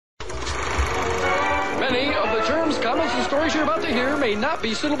The terms, comments, and stories you're about to hear may not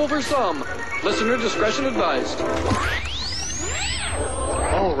be suitable for some. Listener discretion advised.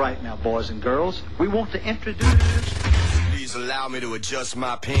 All right now, boys and girls, we want to introduce... Please allow me to adjust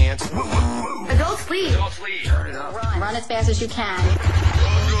my pants. Adults, please. Turn it up. Run as fast as you can. I'm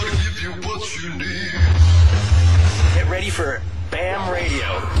gonna give you what you need. Get ready for Bam Radio.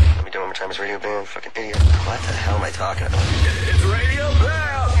 Let me do it one more time. It's Radio Bam. Fucking idiot. What the hell am I talking about? It's Radio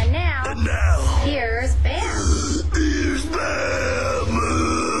Bam. And now, here's Bam. Here's Bam.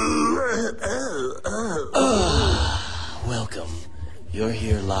 Welcome. You're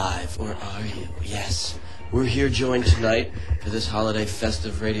here live, or are you? Yes. We're here joined tonight for this holiday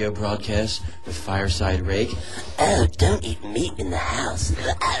festive radio broadcast with Fireside Rake. Oh, don't eat meat in the house.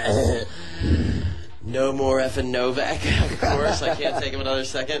 No more effing Novak, of course. I can't take him another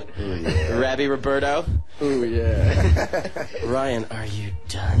second. Ooh, yeah. Rabbi Roberto. Ooh, yeah. Ryan, are you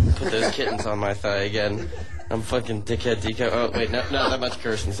done? Put those kittens on my thigh again. I'm fucking dickhead Deco. Oh, wait, no, not that much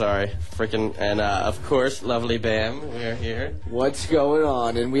cursing, sorry. Frickin', and of course, lovely Bam, we're here. What's going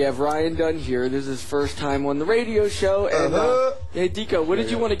on? And we have Ryan Dunn here. This is his first time on the radio show. And, hey, Deco, what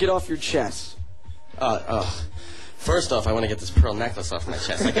did you want to get off your chest? First off, I want to get this pearl necklace off my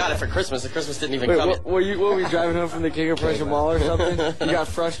chest. I got it for Christmas, and Christmas didn't even come yet. What were you driving home from the King of Prussia Mall or something? You got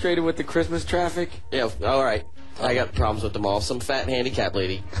frustrated with the Christmas traffic? Yeah, all right. I got problems with the mall. Some fat handicapped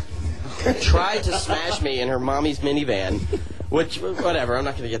lady tried to smash me in her mommy's minivan, which, whatever, I'm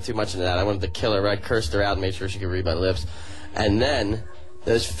not going to get too much into that. I wanted to kill her. I cursed her out and made sure she could read my lips. And then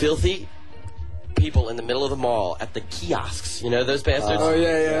those filthy people in the middle of the mall at the kiosks, you know those bastards? Oh,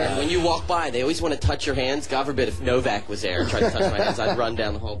 yeah. And when you walk by, they always want to touch your hands. God forbid if Novak was there and tried to touch my hands, I'd run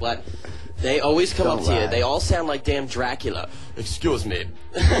down the whole block. They always come up to you. They all sound like damn Dracula. Excuse me.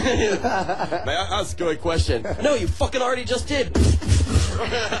 May I ask you a question? No, you fucking already just did.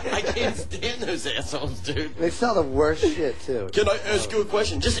 I can't stand those assholes, dude. They sound the worst shit, too. Can I ask you a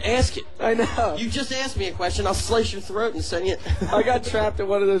question? Just ask it. I know. You just ask me a question, I'll slice your throat and send you... I got trapped at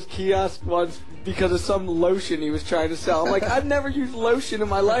one of those kiosks once because of some lotion he was trying to sell. I'm like, I've never used lotion in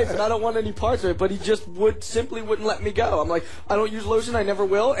my life, and I don't want any parts of it, but he just simply wouldn't let me go. I'm like, I don't use lotion, I never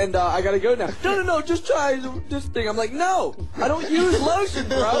will, and I gotta go now. No, just try this thing. I'm like, no, I don't use lotion,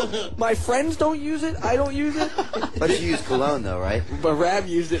 bro. My friends don't use it, I don't use it. But you use cologne, though, right? But Raab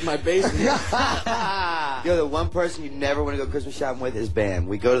used it in my basement. Yo, the one person you never want to go Christmas shopping with is Bam.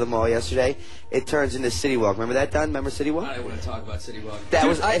 We go to the mall yesterday. It turns into City Walk. Remember that, Don? Remember City Walk? I don't want to talk about City Walk.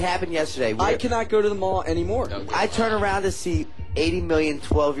 It happened yesterday. I cannot go to the mall anymore. I turn around to see 80 million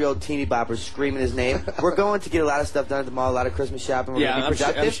 12-year-old teeny boppers screaming his name. We're going to get a lot of stuff done at the mall, a lot of Christmas shopping. We're going to be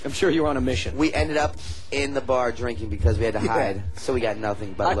productive. I'm sure you were on a mission. We ended up in the bar drinking because we had to hide, so we got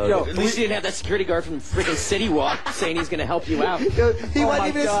nothing but loaded. At least you didn't have that security guard from freaking City Walk saying he's going to help you out. He wasn't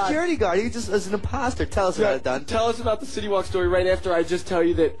even a security guard. He just was an imposter. Tell us about it, Don. Tell us about the City Walk story right after I just tell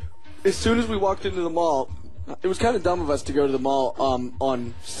you that as soon as we walked into the mall, it was kind of dumb of us to go to the mall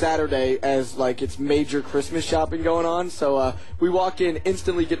on Saturday as, like, it's major Christmas shopping going on. So we walk in,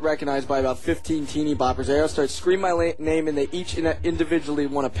 instantly get recognized by about 15 teeny boppers. They all start screaming my name, and they each individually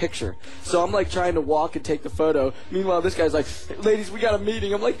want a picture. So I'm, like, trying to walk and take the photo. Meanwhile, this guy's like, ladies, we got a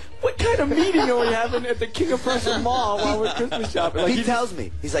meeting. I'm like, what kind of meeting are we having at the King of Prussia Mall while we're Christmas shopping? Like, he tells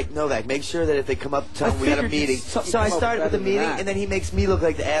me, he's like, Novak, make sure that if they come up, tell them we got a meeting. So I started with the meeting, and then he makes me look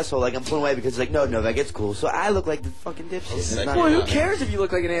like the asshole, like I'm pulling away because he's like, no, Novak, it's cool. So I look like the fucking dipshit. Well, who cares if you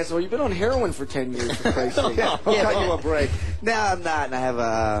look like an asshole? You've been on heroin for 10 years, for Christ's sake. I'll cut you a break. No, I'm not, and I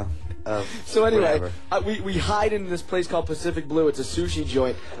have so anyway, we hide in this place called Pacific Blue. It's a sushi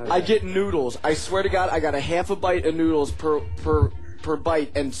joint. Okay. I get noodles. I swear to God, I got a half a bite of noodles per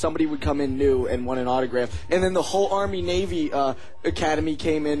bite, and somebody would come in new and want an autograph. And then the whole Army-Navy Academy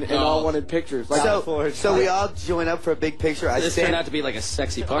came in and all wanted pictures. Like, so we all join up for a big picture. This turned out to be like a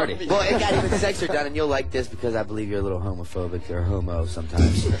sexy party. Well, it got even sexier, Don, and you'll like this because I believe you're a little homophobic or homo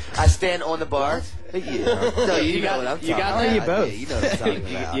sometimes. I stand on the bar. No, you know what I'm talking about. You both. Yeah, you know what I'm talking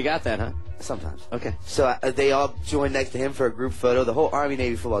about. You got that, huh? Sometimes. Okay. So they all join next to him for a group photo. The whole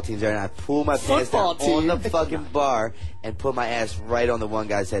Army-Navy football team's there, and I pull my pants down on the fucking bar and put my ass right on the one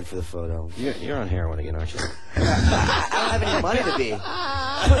guy's head for the photo. You're on heroin again, aren't you? I don't have any money to be.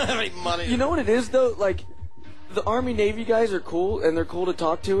 I don't have any money. You know what it is, though? Like, the Army-Navy guys are cool, and they're cool to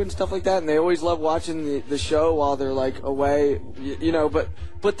talk to and stuff like that, and they always love watching the show while they're, like, away, you know, but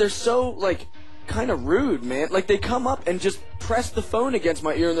they're so, like, kind of rude, man. Like, they come up and just press the phone against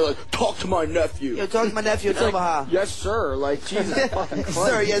my ear, and they're like, talk to my nephew. Yo, talk to my nephew in Omaha. Yes, sir. Like, Jesus fucking Christ.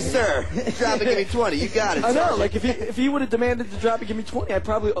 Sir, yes, sir. Drop and give me 20. You got it, I know. sir. Like, if he would have demanded to drop and give me 20, I'd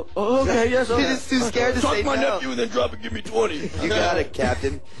probably, okay, yes, You're just too scared to say no. Talk to my nephew and then drop and give me 20. You got it,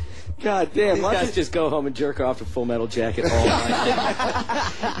 Captain. God damn. These guys just go home and jerk off to Full Metal Jacket all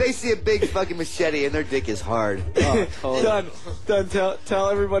night. They see a big fucking machete and their dick is hard. Oh, totally. Done. Tell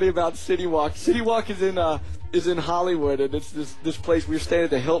everybody about City Walk. City Walk is in Hollywood, and it's this place. We were staying at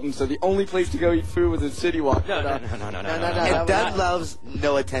the Hilton, so the only place to go eat food was at City Walk. No. And Dunn loves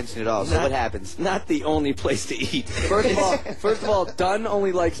no attention at all. So what happens? Not the only place to eat. First of all, Dunn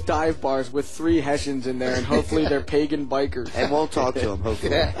only likes dive bars with 3 Hessians in there, and hopefully they're pagan bikers. And won't talk to him,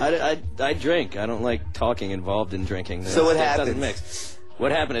 hopefully. I drink. I don't like talking involved in drinking. So what happens? happens? Mix.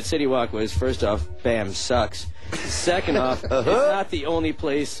 What happened at City Walk was, first off, Bam sucks. Second off, it's not the only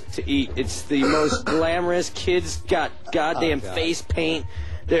place to eat. It's the most glamorous. Kids got goddamn face paint.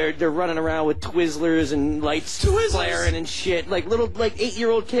 They're running around with Twizzlers and lights flaring and shit, like little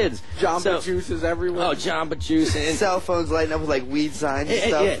 8-year-old kids. Jamba Juice is everywhere. Oh, Jamba Juice and cell phones lighting up with like weed signs and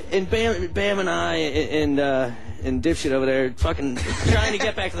stuff. Yeah, and Bam and I and Dipshit over there fucking trying to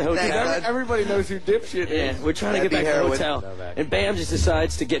get back to the hotel. Everybody knows who Dipshit is. Yeah, we're trying to get back to the hotel. And Bam just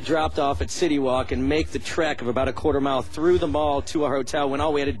decides to get dropped off at City Walk and make the trek of about a quarter mile through the mall to our hotel when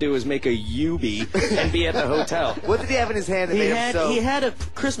all we had to do was make a U-B and be at the hotel. What did he have in his hand that made him so... He had a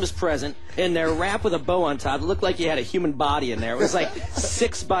Christmas present in there wrapped with a bow on top. It looked like he had a human body in there. It was like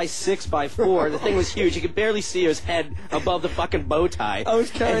 6 by 6 by 4. The thing was huge. You could barely see his head above the fucking bow tie. I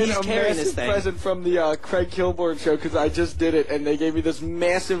was carrying a this massive thing. present from the Craig Kilborn show because I just did it, and they gave me this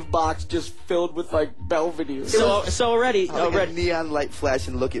massive box just filled with like Belvedere. So already a neon light flash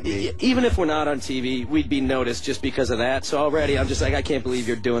and look at me. Even if we're not on TV, we'd be noticed just because of that. So already I'm just like, I can't believe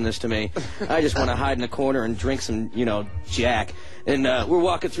you're doing this to me. I just want to hide in a corner and drink some, Jack. And we're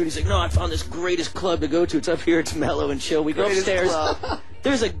walking through, and he's like, no, I found this greatest club to go to. It's up here. It's mellow and chill. We go upstairs.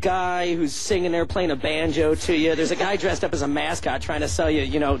 There's a guy who's singing there, playing a banjo to you. There's a guy dressed up as a mascot trying to sell you,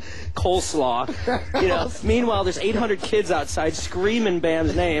 coleslaw. Meanwhile, there's 800 kids outside screaming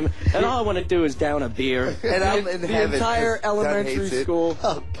Bam's name, and all I want to do is down a beer. And I'm in heaven. The entire elementary school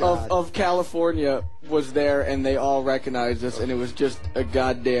of California was there, and they all recognized us, and it was just a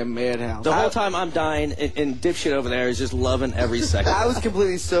goddamn madhouse. The whole time I'm dying, and Dipshit over there is just loving every second. I was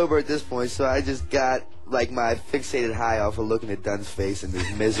completely sober at this point, so I just got like my fixated high off of looking at Dunn's face and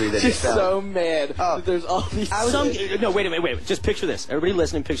his misery that he felt. So mad that there's all these... No, wait a minute. Just picture this. Everybody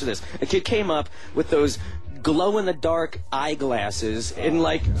listening, picture this. A kid came up with those glow-in-the-dark eyeglasses and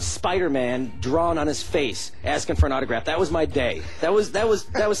like Spider-Man drawn on his face, asking for an autograph. That was my day. That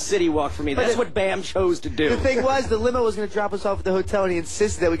was City Walk for me. That's what Bam chose to do. The thing was, the limo was going to drop us off at the hotel, and he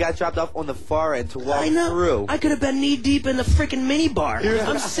insisted that we got dropped off on the far end to walk through. I could have been knee-deep in the freaking minibar.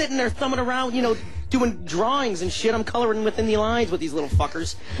 I'm sitting there thumbing around, doing drawings and shit. I'm coloring within the lines with these little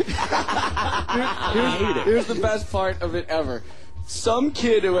fuckers. Here's the best part of it ever. Some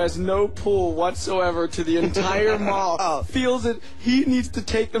kid who has no pull whatsoever to the entire mall feels that he needs to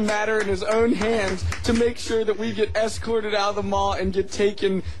take the matter in his own hands to make sure that we get escorted out of the mall and get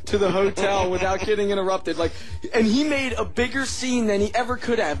taken to the hotel without getting interrupted. And he made a bigger scene than he ever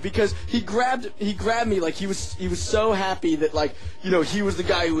could have because he grabbed me like he was so happy that he was the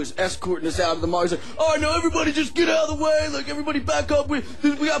guy who was escorting us out of the mall. He's like, oh no, everybody just get out of the way, everybody back up. We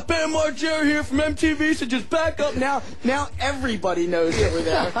got Bam Margera here from MTV, so just back up now. Now everybody knows that we're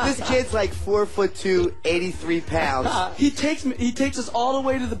there. This kid's like 4'2", 83 pounds. He takes us all the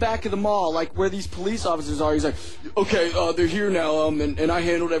way to the back of the mall, like where these police officers are. He's like, okay, they're here now, and I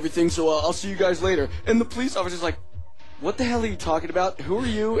handled everything, so I'll see you guys later. And the police officer's like, what the hell are you talking about? Who are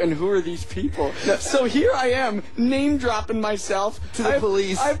you and who are these people? So here I am, name-dropping myself to the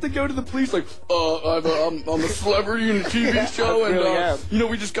police. I have to go to the police like, I'm a celebrity in a TV show, and,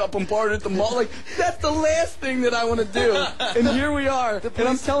 we just got bombarded at the mall. Like, that's the last thing that I want to do. And here we are, and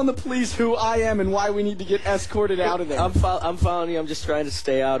I'm telling the police who I am and why we need to get escorted out of there. I'm following you. I'm just trying to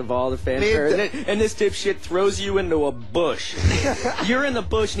stay out of all the fanfare. And this dipshit throws you into a bush. You're in the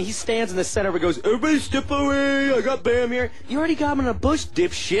bush, and he stands in the center and goes, everybody step away, I got Bam here. You already got him in a bush,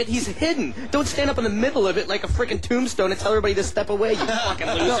 dipshit. He's hidden. Don't stand up in the middle of it like a freaking tombstone and tell everybody to step away, you fucking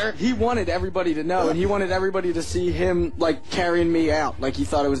loser. No, he wanted everybody to know, and he wanted everybody to see him, carrying me out, like he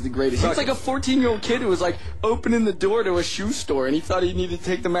thought it was the greatest. He's like a 14-year-old kid who was, opening the door to a shoe store, and he thought he needed to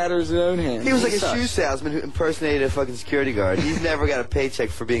take the matter in his own hands. He was like a shoe salesman who impersonated a fucking security guard. He's never got a paycheck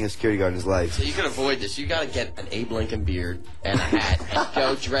for being a security guard in his life. So you can avoid this. You got to get an Abe Lincoln beard and a hat and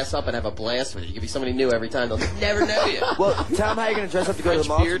go dress up and have a blast with it. You can be somebody new every time. They'll never know you. Well, tell him how you're going to dress up to go to the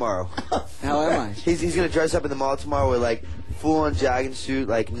mall tomorrow. How am I? He's going to dress up in the mall tomorrow with, full-on jogging suit,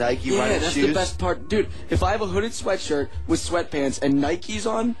 Nike running shoes. Yeah, that's the best part. Dude, if I have a hooded sweatshirt with sweatpants and Nikes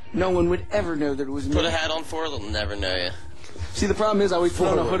on, no one would ever know that it was me. Put a hat on for it, they'll never know you. See, the problem is I always put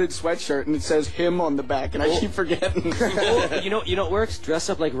on a hooded sweatshirt and it says him on the back, and I keep forgetting. You know what works? Dress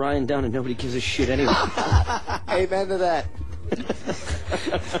up like Ryan Dunn and nobody gives a shit anyway. Amen to that.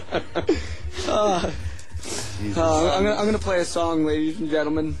 I'm gonna play a song, ladies and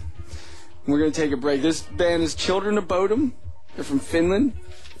gentlemen. We're gonna take a break. This band is Children of Bodom. They're from Finland,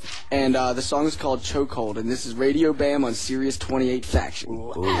 and the song is called Chokehold. And this is Radio Bam on Sirius 28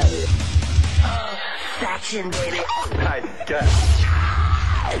 Faction. Faction, baby. I guess.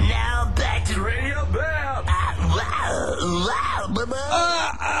 Now back to Radio Bam.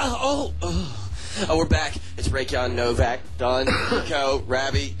 Oh, we're back. It's Rake Yohn, Novak, Don Vito,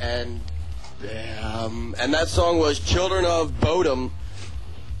 Raab, and that song was Children of Bodom.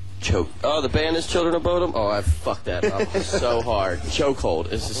 Oh, the band is Children of Bodom? Oh, I fucked that up so hard.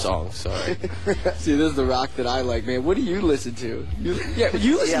 Chokehold is the song, sorry. See, this is the rock that I like, man. What do you listen to? You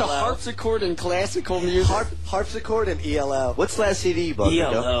listen to harpsichord and classical music. Harpsichord and ELO. What's the last CD you bought?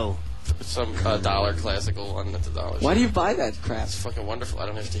 ELO. Some $1 classical one that's $1. Why do you buy that crap? It's fucking wonderful. I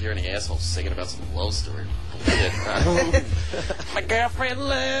don't have to hear any assholes singing about some love story. Shit. My girlfriend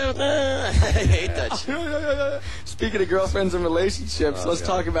left. I hate that shit. Speaking of girlfriends and relationships, let's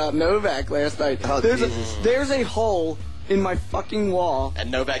talk about Novak last night. There's a hole in my fucking wall.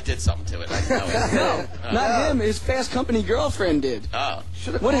 And Novak did something to it. I know it. No, not him. His Fast Company girlfriend did. Oh.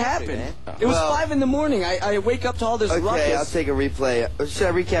 What happened? It was 5 in the morning. I wake up to all this ruckus. Okay, I'll take a replay. Should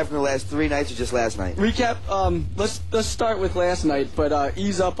I recap from the last 3 nights or just last night? Recap. Let's start with last night, but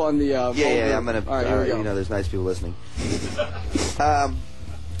ease up on the. Yeah. I'm gonna. All right, here we go. You know, there's nice people listening.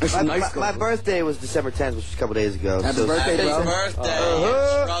 My birthday was December 10th, which was a couple days ago. Happy birthday, bro. Happy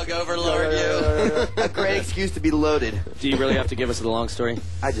birthday, drug overlord, you. A great excuse to be loaded. Do you really have to give us the long story?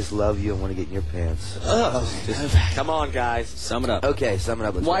 I just love you and want to get in your pants. Come on, guys. Sum it up. Okay, sum it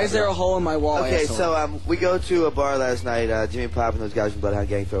up. Why is there a hole in my wall, Okay, asshole? so we go to a bar last night. Jimmy Pop and those guys from Bloodhound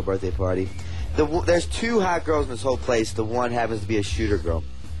Gang throw a birthday party. There's 2 hot girls in this whole place. The one happens to be a shooter girl.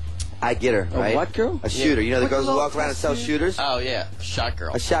 I get her, right? A what girl? A shooter. You know the girls who walk around and sell shooters? Oh, yeah. Shot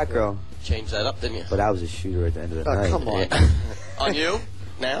girl. A shot girl. Changed that up, didn't you? But I was a shooter at the end of the night. Come on. Yeah. On you?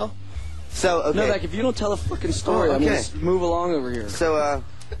 Now? So, okay. Novak, if you don't tell a fucking story, I'm going to move along over here. So,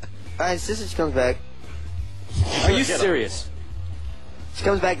 alright, sister, she comes back. Are you serious? She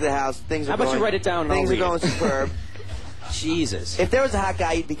comes back to the house. Things are How about you write it down and Things I'll are going superb. Jesus. If there was a hot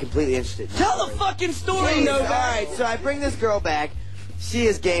guy, you'd be completely interested. Tell the fucking story, Please. Novak! Alright, so I bring this girl back. She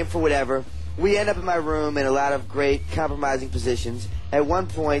is game for whatever. We end up in my room in a lot of great compromising positions. At one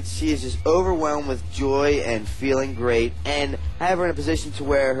point, she is just overwhelmed with joy and feeling great, and I have her in a position to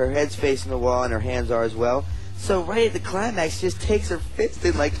where her head's facing the wall and her hands are as well. So right at the climax, she just takes her fist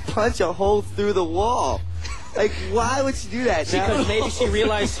and, like, punch a hole through the wall. Like, why would she do that? Because maybe she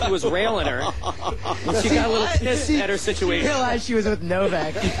realized he was railing her, and she got a little pissed at her situation. She realized she was with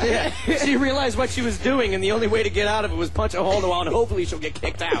Novak. Yeah, she realized what she was doing, and the only way to get out of it was punch a hole in the wall, and hopefully she'll get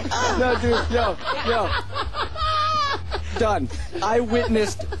kicked out. No, dude, yo. Done. I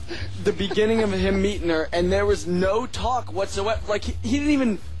witnessed the beginning of him meeting her, and there was no talk whatsoever. Like, he didn't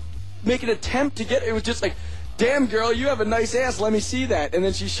even make an attempt to get it. It was just like, damn, girl, you have a nice ass, let me see that. And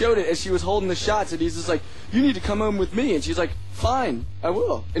then she showed it as she was holding the shots, and he's just like, you need to come home with me. And she's like, fine, I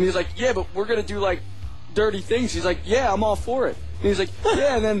will. And he's like, yeah, but we're going to do, like, dirty things. She's like, yeah, I'm all for it. And he's like,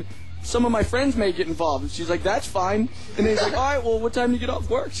 yeah, and then some of my friends may get involved. And she's like, that's fine. And then he's like, all right, well, what time do you get off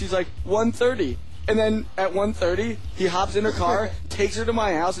work? She's like, 1:30. And then at 1:30, he hops in her car, takes her to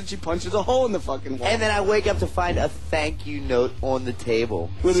my house, and she punches a hole in the fucking wall. And then I wake up to find a thank you note on the table.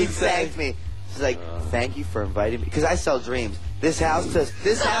 She thanked me. She's like, thank you for inviting me. Because I sell dreams. This house,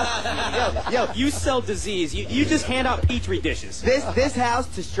 yo, You sell disease. You just hand out Petri dishes. This house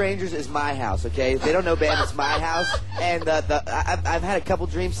to strangers is my house, okay? They don't know Bam, it's my house. And I've had a couple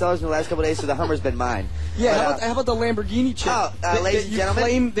dream sellers in the last couple days, so the Hummer's been mine. Yeah, how about the Lamborghini chick ladies and you gentlemen,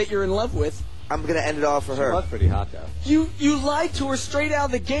 claim that you're in love with? I'm going to end it all for her. She was pretty hot, though. You lied to her straight out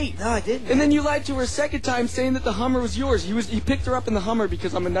of the gate. No, I didn't. And then you lied to her a second time saying that the Hummer was yours. He picked her up in the Hummer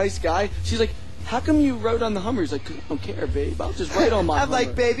because I'm a nice guy. She's like, how come you rode on the Hummer? He's like, I don't care, babe. I'll just ride on my Hummer. I'm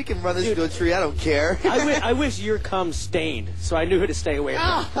like, babe, you can run this into a tree. I don't care. I wish your cum stained, so I knew who to stay away from.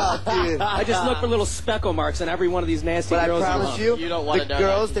 I just look for little speckle marks on every one of these nasty but girls. I promise you, don't want the to know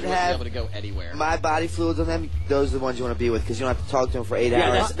girls that be have able to go anywhere. my body fluids on them, those are the ones you want to be with because you don't have to talk to them for 8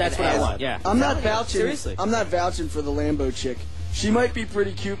 hours. That's what I want. Yeah. I'm not vouching. Seriously. I'm not vouching for the Lambo chick. She might be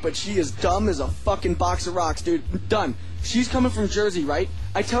pretty cute, but she is dumb as a fucking box of rocks, dude. Done. She's coming from Jersey, right?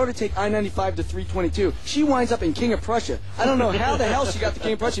 I tell her to take I-95 to 322. She winds up in King of Prussia. I don't know how the hell she got to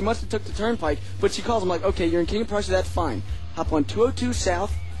King of Prussia. She must have took the turnpike, but she calls. I'm like, okay, you're in King of Prussia, that's fine. Hop on 202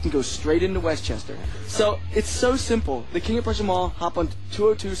 South, and go straight into Westchester. So it's so simple. The King of Prussia Mall, hop on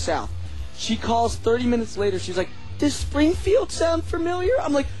 202 South. She calls 30 minutes later. She's like, does Springfield sound familiar?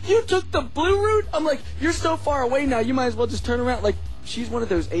 I'm like, you took the blue route? I'm like, you're so far away now, you might as well just turn around. Like, she's one of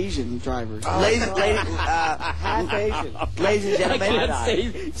those Asian drivers. Half Asian. Ladies and I gentlemen. can't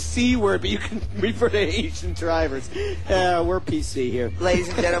say C word, but you can refer to Asian drivers. We're PC here. Ladies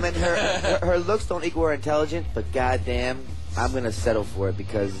and gentlemen, her looks don't equal her intelligence, but goddamn, I'm gonna settle for it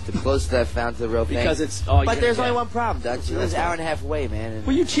because it's the closest I've found to the real thing. Because it's all. But there's only one problem, Doug. She lives an hour and a half away, man.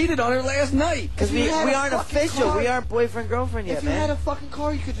 Well, you cheated on her last night. Because we aren't official. We aren't boyfriend girlfriend yet, If you man. had a fucking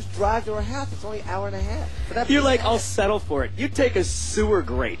car, you could just drive to her house. It's only an hour and a half. But You're like, I'll settle for it. You take a sewer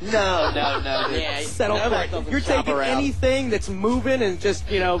grate. No. Yeah, Settle for it. You're taking anything that's moving and just,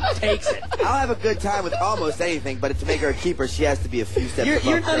 takes it. I'll have a good time with almost anything, but to make her a keeper, she has to be a few steps above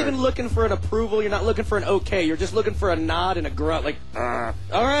You're not third. even looking for an approval. You're not looking for an okay. You're just looking for a nod and a grunt. Like, all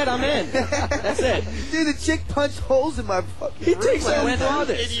right, I'm in. That's it. Dude, the chick punched holes in my fucking He room. takes all through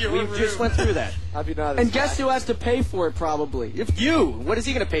this. We just went through that. And guess who has to pay for it, probably? You. What is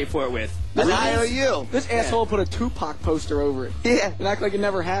he going to pay for it with? An IOU. This asshole put a Tupac poster over it. Yeah. And act like it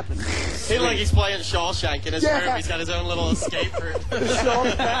never happened. He like he's playing Shawshank in his room. He's got his own little escape room.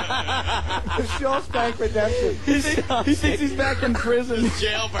 The Shawshank Redemption. He thinks he's back in prison.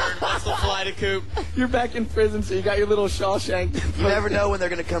 Jailbird wants to fly to Coop. You're back in prison, so you got your little Shawshank. You never know when they're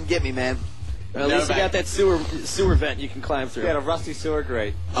going to come get me, man. Well, at least you got that sewer vent you can climb through. You got a rusty sewer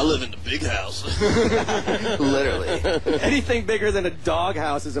grate. I live in the big house. Literally. Anything bigger than a dog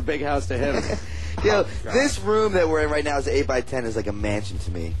house is a big house to him. This room that we're in right now is 8x10 is like a mansion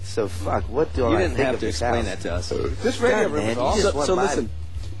to me. So fuck, what do I think You didn't have of to this explain house? that to us. This radio room is awesome. So listen,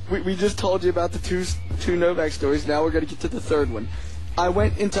 we just told you about the two Novak stories. Now we're going to get to the third one. I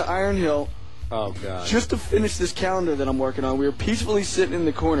went into Iron Hill. Oh, God. Just to finish this calendar that I'm working on. We were peacefully sitting in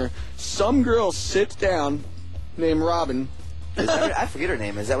the corner. Some girl sits down, named Robin. I forget her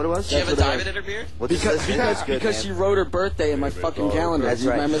name. Is that what it was? Do you have a diamond in her beard? Well, Because she wrote her birthday in my fucking calendar. That's Do you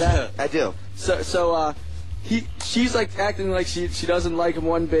right. remember that? I do. She's like acting like she doesn't like him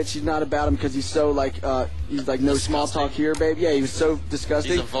one bit. She's not about him because he's so like he's like no small talk here, babe. Yeah, he was so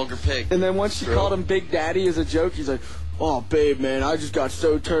disgusting. He's a vulgar pig. And then once she called him Big Daddy as a joke, he's like, "Oh, babe, man, I just got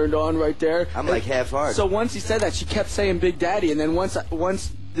so turned on right there." I'm like half hard. So once he said that, she kept saying Big Daddy, and then once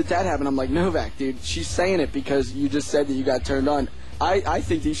that happened, I'm like, Novak, dude, she's saying it because you just said that you got turned on. I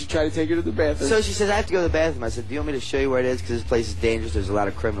think that you should try to take her to the bathroom. So she says, I have to go to the bathroom. I said, do you want me to show you where it is? Because this place is dangerous. There's a lot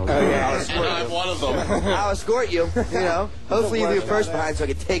of criminals. I'm one of them. I'll escort you, Hopefully you'll be first behind so I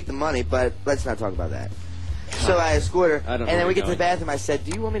can take the money, but let's not talk about that. So I escort her, and then we get to the bathroom. I said,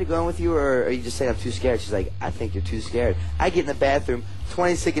 do you want me to go in with you, or are you just saying I'm too scared? She's like, I think you're too scared. I get in the bathroom.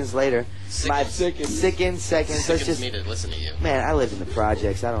 20 seconds later, seconds. So it's just me to listen to you. Man, I live in the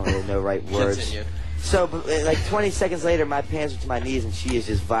projects. I don't really know right words. Continue. So, like 20 seconds later, my pants are to my knees, and she is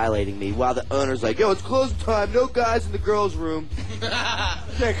just violating me. While the owner's like, "Yo, it's closing time. No guys in the girls' room." Yeah,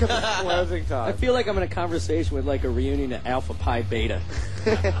 because it's closing time. I feel like I'm in a conversation with like a reunion of Alpha Pi Beta.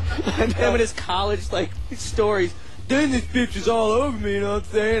 And him and his college stories. Then this bitch is all over me, you know what I'm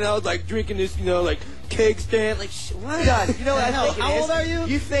saying? I was like drinking this, keg stand, what? God, you know what I think it is? How old are you?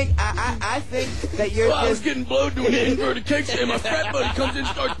 You think I think that you're I was just getting blown doing an inverted cake stand. My frat buddy comes in and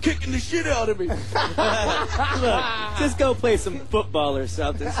starts kicking the shit out of me. Look, just go play some football or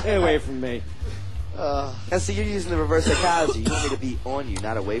something. Stay away from me. and so you're using the reverse psychology. You want me to be on you,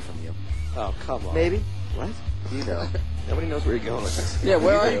 not away from you. Oh, come on. Maybe? What? You know. Nobody knows where you're going with this. Yeah,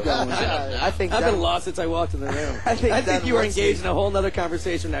 where are you going? I think I've that- been lost since I walked in the room. I think you were Dunn engaged in a whole other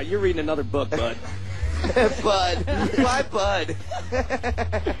conversation now. You're reading another book, bud. Bud. Why Bud?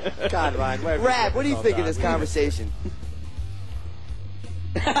 God, Ryan. Raab, what do you think of this conversation?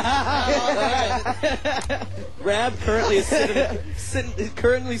 Raab currently is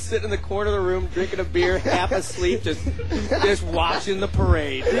sitting in the corner of the room, drinking a beer, half asleep, just watching the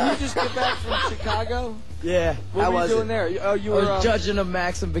parade. Did you just get back from Chicago? Yeah. What were you doing there? Oh, you were judging a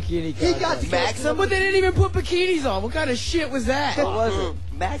Maxim bikini contest. He got Maxim? But they didn't even put bikinis on. What kind of shit was that? What was it?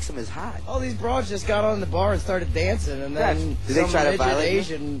 Maxim is hot. All these broads just got on the bar and started dancing, and then Did they some try to midget violate you?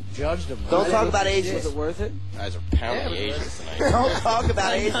 Asian judged them. Don't talk about Asians. Was it worth it? You guys are pounding the Asians tonight. Don't talk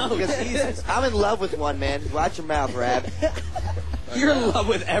about Asians because I'm in love with one, man. Watch your mouth, Raab. You're in love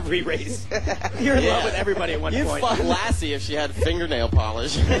with every race. You're in love with everybody at one You'd point. fuck Lassie if she had fingernail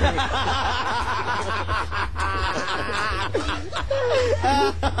polish.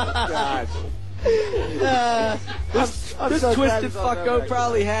 God. This so glad twisted it's all fucko Novak.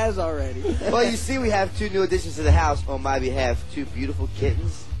 probably has already. Well, you see, we have two new additions to the house on my behalf. Two beautiful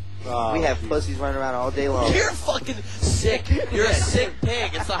kittens. We have pussies running around all day long. You're fucking sick. You're a sick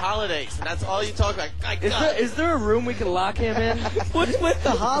pig. It's the holidays, and that's all you talk about. Is there a room we can lock him in? What's with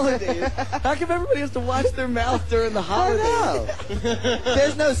the holidays? How come everybody has to watch their mouth during the holidays? I know.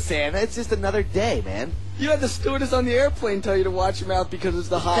 There's no Santa. It's just another day, man. You had the stewardess on the airplane tell you to watch your mouth because it's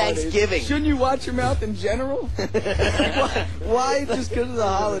the holidays. Thanksgiving. Shouldn't you watch your mouth in general? Why just because of the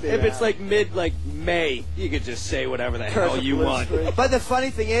holidays? If it's like May, you could just say whatever the hell you want. But the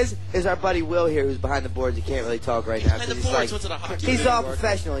funny thing is our buddy Will here, who's behind the boards. He can't really talk right now. Behind the He's boards, like, what's it, a hockey he's game? all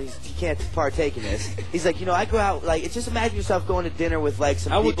professional. He can't partake in this. He's like, I go out it's just imagine yourself going to dinner with like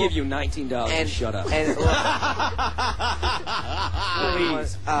some. I will people, give you $19 and shut up. And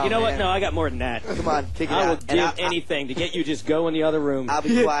Please. Oh, you know what? man. No, I got more than that. Come on, kick it I will out. give anything to get you just go in the other room. I'll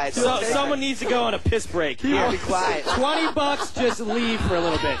be quiet. Someone needs to go on a piss break. I'll be quiet. $20, just leave for a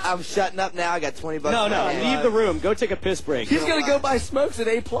little bit. I'm shutting up now. I got $20. No, leave the room. Go take a piss break. He's gonna go buy smokes at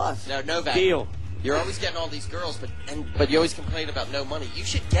A+. No, Novak. Deal. You're always getting all these girls, but you always complain about no money. You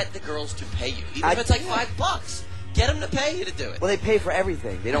should get the girls to pay you, even if it's like $5. Get them to pay you to do it. Well, they pay for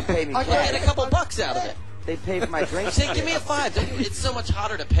everything. They don't pay me. Get a couple bucks out of it. They pay for my drinks. Say, give me a $5. It's so much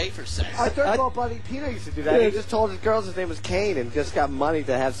hotter to pay for sex. Our third ball buddy Peter used to do that. He just told his girls his name was Kane and just got money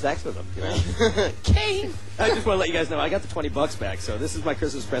to have sex with them. Kane. I just want to let you guys know I got the $20 back, so this is my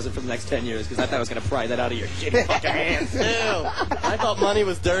Christmas present for the next 10 years because I thought I was going to pry that out of your shitty fucking hands. Ew. I thought money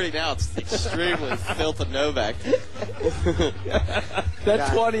was dirty. Now it's extremely filth of Novak.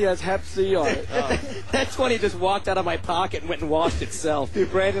 That 20 has Hep C on it. That 20 just walked out of my pocket and went and washed itself.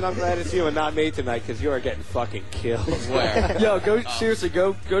 Dude, Brandon, I'm glad it's you and not me tonight because you are getting fucking killed. Where? Yo, seriously,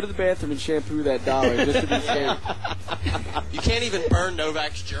 go to the bathroom and shampoo that dollar just to be safe. You can't even burn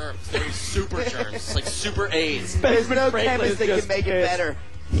Novak's germs. They're super germs. It's like super AIDS. There's no Franklin chemist is that can just make it better.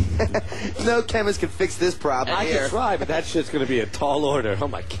 No chemist can fix this problem I here. can try, but that shit's going to be a tall order. Oh,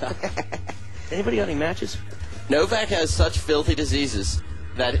 my God. Anybody got any matches? Novak has such filthy diseases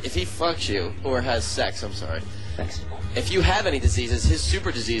that if he fucks you, or has sex, I'm sorry. Thanks. If you have any diseases, his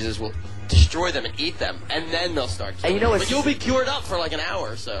super diseases will destroy them and eat them, and then they'll start killing And you know you. what's- But you'll be cured up for like an hour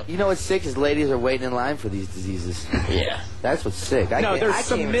or so. You know what's sick is ladies are waiting in line for these diseases. Yeah. That's what's sick. No, they're I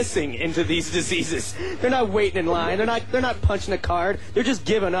can't even- submissing into these diseases. They're not waiting in line. They're not punching a card. They're just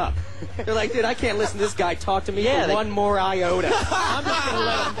giving up. They're like, dude, I can't listen to this guy talk to me for one more iota. I'm just gonna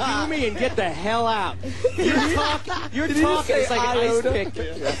let him do me and get the hell out. You're talking. It's like an ice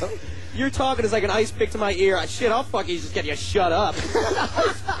pick. You're talking is like an ice pick to my ear. Shit, I'll fucking just get you shut up.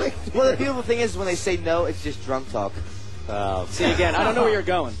 Well, the beautiful thing is when they say no, it's just drunk talk. See, again, I don't know where you're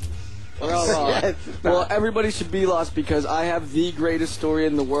going. We're all wrong. Well, everybody should be lost because I have the greatest story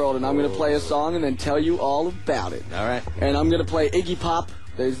in the world, and I'm going to play a song and then tell you all about it. All right. And I'm going to play Iggy Pop,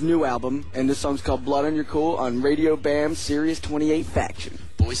 his new album, and this song's called Blood on Your Cool on Radio Bam, Sirius 28 Faction.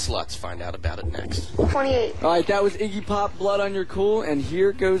 Boy sluts, find out about it next. 28. All right, that was Iggy Pop, Blood on Your Cool, and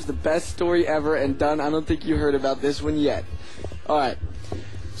here goes the best story ever. And Dunn, I don't think you heard about this one yet. All right,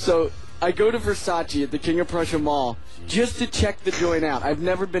 so I go to Versace at the King of Prussia Mall just to check the joint out. I've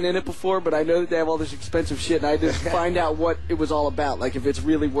never been in it before, but I know that they have all this expensive shit, and I just find out what it was all about, like if it's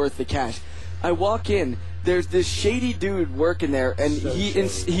really worth the cash. I walk in. There's this shady dude working there, and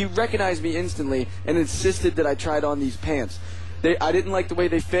he recognized me instantly and insisted that I tried on these pants. I didn't like the way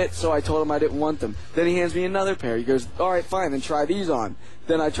they fit, so I told him I didn't want them. Then he hands me another pair. He goes, all right, fine, then try these on.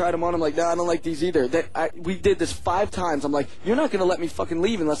 Then I tried them on. I'm like, no, I don't like these either. We did this 5 times. I'm like, you're not going to let me fucking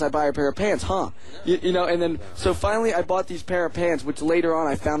leave unless I buy a pair of pants, huh? You know, and then, so finally I bought these pair of pants, which later on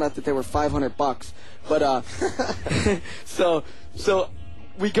I found out that they were $500. But, so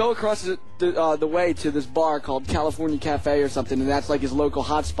we go across the way to this bar called California Cafe or something, and that's like his local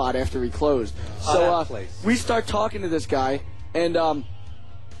hotspot after he closed. So we start talking to this guy, and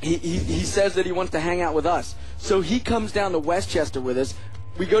he says that he wants to hang out with us. So he comes down to Westchester with us.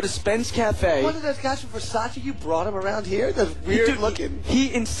 We go to Spence Cafe. One of those guys from Versace, you brought him around here? That's weird looking.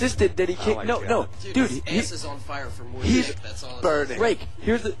 He insisted that he can't. No, dude. His ass is on fire for more he's dick. That's all. burning. Rake,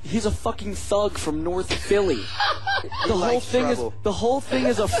 he's a fucking thug from North Philly. The whole thing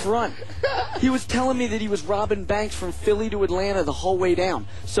is a front. He was telling me that he was robbing banks from Philly to Atlanta the whole way down.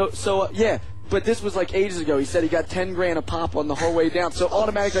 So yeah. But this was like ages ago. He said he got 10 grand a pop on the whole way down. So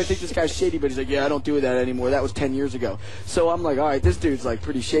automatically I think this guy's shady, but he's like, yeah, I don't do that anymore. That was 10 years ago. So I'm like, all right, this dude's like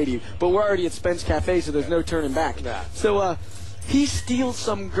pretty shady. But we're already at Spence Cafe, so there's no turning back. Nah. So he steals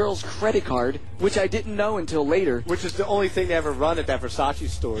some girl's credit card, which I didn't know until later. Which is the only thing they ever run at that Versace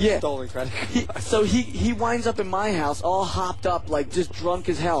store. Yeah. Stolen credit cards. So he winds up in my house all hopped up, like just drunk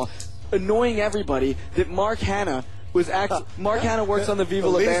as hell, annoying everybody that Mark Hanna was Mark Hanna works on the Viva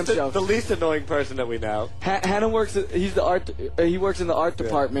La Bam show. The least annoying person that we know. Hanna works. He works in the art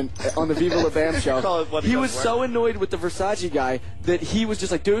department on the Viva La Bam show. He was so annoyed with the Versace guy that he was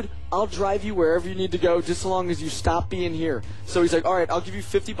just like, dude, I'll drive you wherever you need to go, just so long as you stop being here. So he's like, all right, I'll give you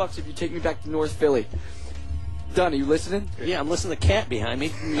 $50 if you take me back to North Philly. Dunn, are you listening? Yeah, I'm listening to the cat behind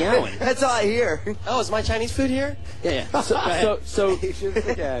me meowing. That's all I hear. Oh, is my Chinese food here? Yeah. So, So go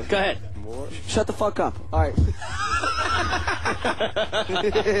ahead. Shut the fuck up. All right.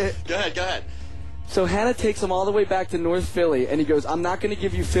 Go ahead. So Hanna takes him all the way back to North Philly, and he goes, I'm not going to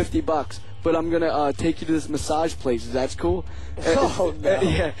give you $50, but I'm going to take you to this massage place. That's cool? Oh, no.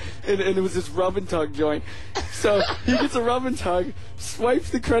 Yeah, and it was this rub and tug joint. So he gets a rub and tug, swipes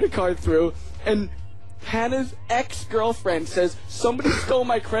the credit card through, and Hannah's ex-girlfriend says, somebody stole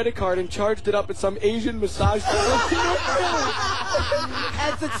my credit card and charged it up at some Asian massage place.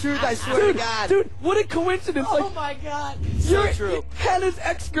 That's the truth, I swear to God. Dude, what a coincidence. Oh my God. So true. Hannah's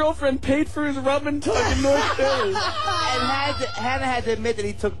ex-girlfriend paid for his rub and tug in North Philly. And Hanna had to admit that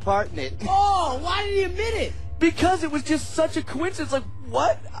he took part in it. Oh, why did he admit it? Because it was just such a coincidence. Like,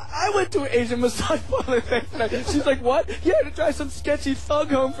 what? I went to an Asian massage parlor next night. She's like, what? You had to drive some sketchy thug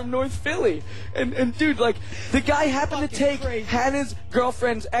home from North Philly. And dude, like, the guy happened to take Hannah's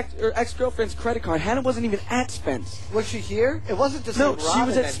girlfriend's ex-girlfriend's credit card. Hannah wasn't even at Spence. Was she here? It wasn't just No, like she Robin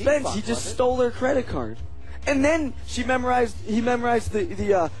was at that Spence. He just stole her credit card. And then he memorized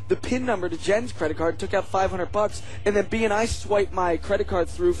the PIN number to Jen's credit card, took out $500, and then being I swiped my credit card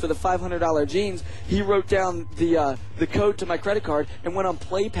through for the $500 jeans, he wrote down the code to my credit card and went on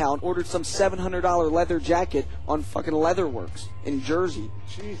PlayPal and ordered some $700 leather jacket on fucking Leatherworks in Jersey.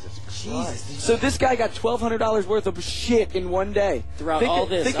 Jesus Christ. So this guy got $1,200 worth of shit in one day. Throughout all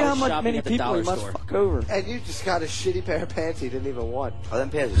this, think I how was much shopping many at the people dollar he must store. fuck over. And you just got a shitty pair of pants he didn't even want. Oh, them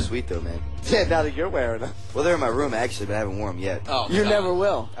pants are sweet, though, man. Yeah, now that you're wearing them. Well, they're in my room, actually, but I haven't worn them yet. Oh, You no. never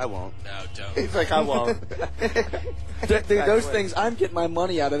will. I won't. No, don't. He's like, I won't. Those things, I'm getting my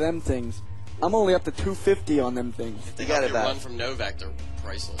money out of them things. I'm only up to $250 on them things. They got got it back. one from Novak. They're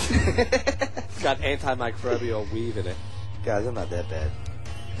priceless. It's got antimicrobial weave in it. Guys, I'm not that bad.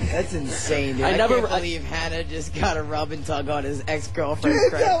 That's insane, dude. I can't believe Hanna just got a rub and tug on his ex-girlfriend's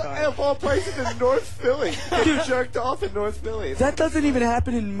credit card. Of all places in North Philly. You jerked off in North Philly. That doesn't even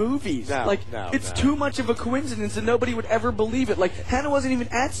happen in movies. No, it's too much of a coincidence and nobody would ever believe it. Like, Hanna wasn't even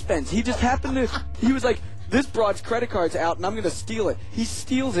at Spence. He just happened to, he was like, this broad's credit card's out and I'm gonna steal it. He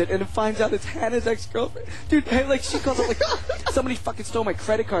steals it and it finds out it's Hannah's ex-girlfriend. Dude, hey, like, she calls up like, somebody fucking stole my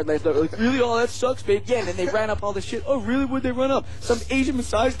credit card last night. Like, really? Oh, that sucks, babe. Yeah, and then they ran up all this shit. Oh, really? What'd they run up? Some Asian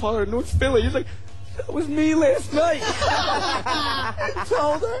massage parlor in North Philly. He's like, that was me last night. You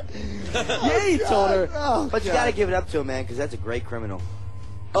told her? Yeah, he told her. Oh, But you gotta give it up to him, man, because that's a great criminal.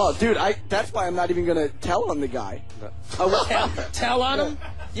 Oh, dude, that's why I'm not even gonna tell on the guy. Tell on him?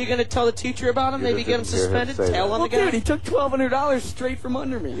 You're going to tell the teacher about him? Maybe get him suspended? Tell on the guy? Dude, he took $1,200 straight from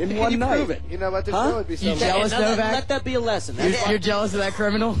under me in one night. Prove it? You know what? This Huh? show would be so You jealous, Novak? Let that be a lesson. You're jealous of that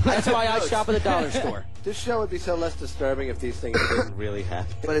criminal? That's why I shop at the dollar store. This show would be so less disturbing if these things didn't really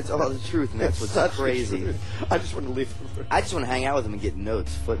happen. But it's all the truth, and that's what's Such the crazy. truth. I just want to leave them. I just want to hang out with him and get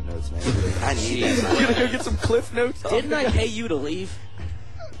notes, footnotes, man. I need You that. gonna go get some Cliff Notes? Didn't I pay you to leave?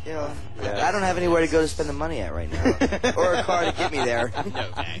 You know, I don't have anywhere to go to spend the money at right now, or a car to get me there.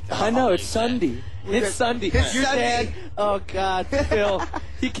 Novak. I know, it's Sunday. It's Sunday. Your dad, oh God, Phil,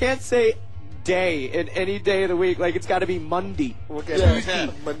 he can't say day in any day of the week. Like, it's got to be Monday. We'll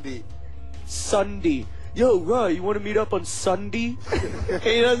get Monday. Sunday. Yo, Ryan, you want to meet up on Sunday?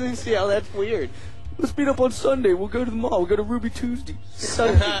 He doesn't see how that's weird. Let's meet up on Sunday. We'll go to the mall. We'll go to Ruby Tuesday.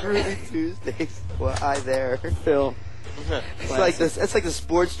 Sunday, Ruby Tuesdays. Well, I there. Phil. It's like this. It's like the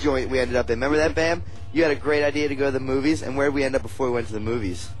sports joint we ended up in. Remember that, Bam? You had a great idea to go to the movies, and where did we end up before we went to the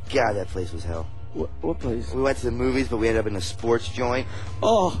movies? God, that place was hell. What place? We went to the movies, but we ended up in a sports joint.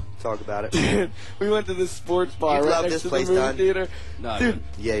 Oh, Talk about it. dude, we went to this sports bar You'd right love next this to place, the movie Don. theater. No, Dude,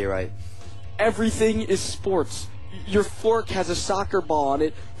 Yeah, you're right. everything is sports. Your fork has a soccer ball on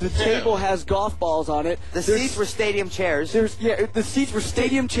it. The table has golf balls on it. The seats were stadium chairs. The seats were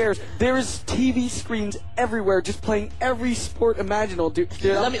stadium chairs. There's TV screens everywhere, just playing every sport imaginable. Dude,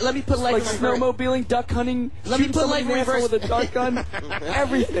 Let me put like life in reverse. snowmobiling, duck hunting, Let me shooting put somebody life in in the asshole reverse. with a dart gun.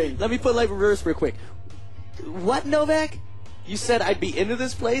 Everything. Let me put life in reverse real quick. What, Novak? You said I'd be into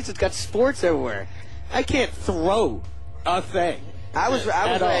this place? It's got sports everywhere. I can't throw a thing. I was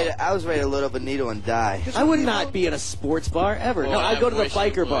ready to load up a needle and die. I would not be in a sports bar ever. No, I'd go to the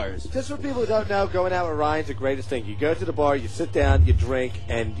biker bars. Just for people who don't know, going out with Ryan's the greatest thing. You go to the bar, you sit down, you drink,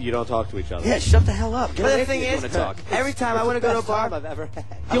 and you don't talk to each other. Yeah, shut the hell up. But the thing is, every time I want to go to a bar, I've ever had.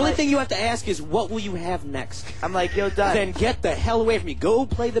 The only thing you have to ask is, what will you have next? I'm like, yo, Don. Then get the hell away from me. Go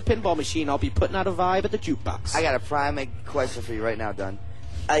play the pinball machine. I'll be putting out a vibe at the jukebox. I got a prime question for you right now, Don.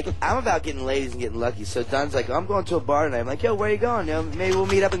 Like, I'm about getting ladies and getting lucky. So Don's like, I'm going to a bar tonight. I'm like, yo, where are you going? You know, maybe we'll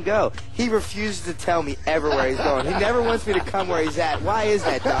meet up and go. He refuses to tell me ever where he's going. He never wants me to come where he's at. Why is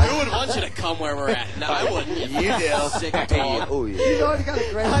that, Don? I wouldn't want you to come where we're at. No, I wouldn't. You do. Sick dog. Oh, yeah. You already got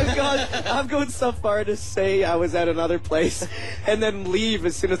a great. I've gone so far to say I was at another place and then leave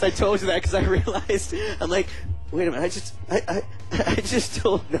as soon as I told you that because I realized, I'm like, wait a minute, I just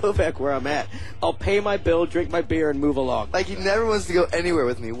told Novak where I'm at. I'll pay my bill, drink my beer, and move along. Like, he never wants to go anywhere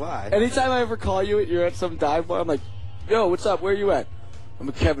with me. Why? Anytime I ever call you, you're at some dive bar, I'm like, yo, what's up? Where you at? I'm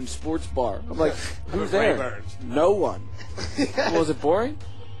at Kevin's Sports Bar. I'm like, who's there? No one. Was it boring?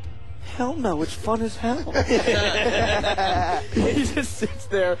 Hell no, it's fun as hell. He just sits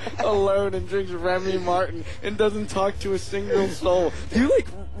there alone and drinks Remy Martin and doesn't talk to a single soul. Do you, like,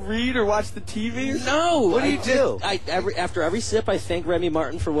 read or watch the TV? No. What do you do? After every sip, I thank Remy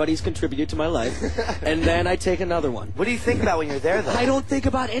Martin for what he's contributed to my life, and then I take another one. What do you think about when you're there, though? I don't think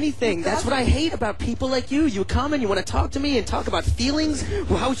about anything. That's what I hate about people like you. You come and you want to talk to me and talk about feelings.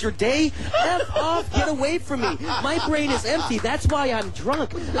 Well, how's your day? F off. Get away from me. My brain is empty. That's why I'm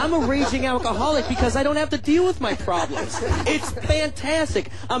drunk. I'm a raging alcoholic because I don't have to deal with my problems. It's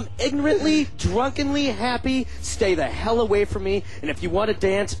fantastic. I'm ignorantly, drunkenly happy. Stay the hell away from me. And if you want to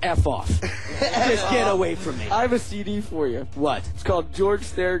dance, F off. Just get away from me. I have a CD for you. What? It's called George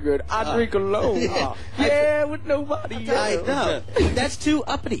Thorogood. I drink alone. Yeah, with nobody. I know. That's too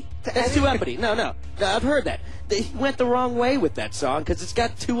uppity. That's too uppity. No. I've heard that. They went the wrong way with that song because it's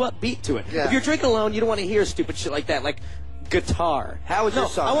got too upbeat to it. Yeah. If you're drinking alone, you don't want to hear stupid shit like that, like guitar. How was your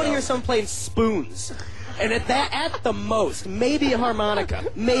song? I want to though? hear someone playing spoons. And at the most, maybe a harmonica.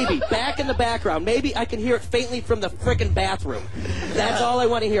 Maybe. Back in the background. Maybe I can hear it faintly from the frickin' bathroom. That's all I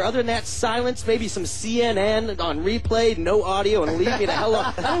want to hear. Other than that, silence, maybe some CNN on replay, no audio, and leave me the hell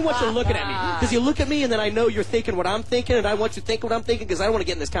alone. I don't want you looking at me. Because you look at me and then I know you're thinking what I'm thinking, and I want you to think what I'm thinking because I don't want to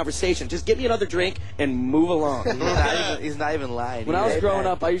get in this conversation. Just get me another drink and move along. He's not even lying. When I was growing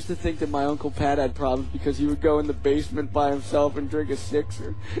up, I used to think that my Uncle Pat had problems because he would go in the basement by himself and drink a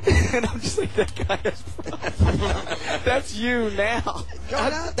sixer. And I'm just like, that guy has problems. That's you now.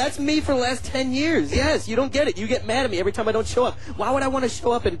 That's me for the last 10 years. Yes, you don't get it. You get mad at me every time I don't show up. Why would I want to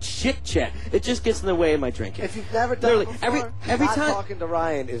show up and chit-chat? It just gets in the way of my drinking. If you've never done it before, every not time talking to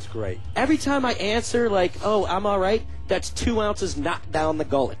Ryan is great. Every time I answer like, "Oh, I'm all right," that's 2 ounces knocked down the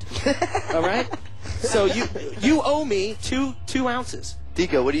gullet. All right. So you owe me two ounces.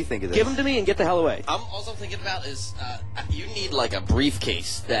 Dico, what do you think of this? Give them to me and get the hell away. I'm also thinking about is you need like a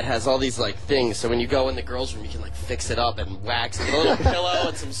briefcase that has all these like things, so when you go in the girls' room, you can like fix it up and wax a little pillow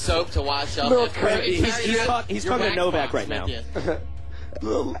and some soap to wash up. He's talking to Novak right now.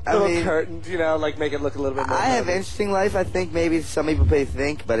 Little curtains, like make it look a little bit more. I have an interesting life. I think maybe some people may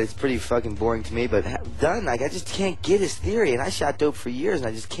think, but it's pretty fucking boring to me. But Dunn, like, I just can't get his theory, and I shot dope for years, and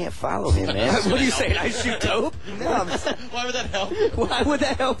I just can't follow him, man. What are you saying? I shoot dope? No, Why would that help? Why would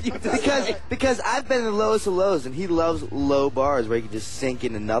that help you? Because I've been in the lowest of lows, and he loves low bars where you can just sink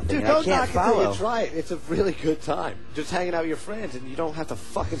into nothing. Dude, and I can't don't knock it till follow. you try it. It's a really good time. Just hanging out with your friends, and you don't have to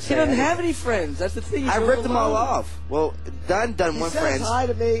fucking say He doesn't anything. have any friends. That's the thing. I ripped them all off. Well, Dunn He want says friends. hi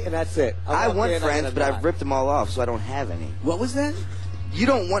to me, and that's it. I walk want in, friends, I'm but gonna I've ripped them all off, so I don't have any. What was that? You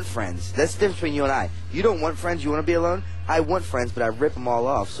don't want friends. That's the difference between you and I. You don't want friends. You want to be alone. I want friends, but I rip them all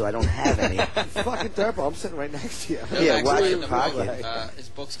off, so I don't have any. fucking Turbo. I'm sitting right next to you. Yeah, watch in your the pocket. movie, his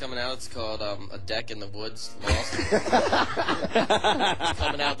book's coming out. It's called A Deck in the Woods Lost. It's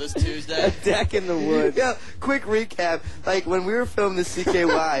coming out this Tuesday. A Deck in the Woods. Yeah, quick recap. Like, when we were filming the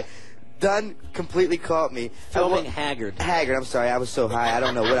CKY, Dunn completely caught me. Filming Haggard. I'm sorry. I was so high. I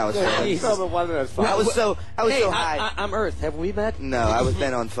don't know what I was filming. I was so high. I'm Earth. Have we met? No, I was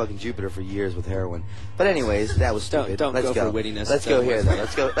been on fucking Jupiter for years with heroin. But anyways, that was stupid. Don't Let's go for wittiness. Let's go here, though.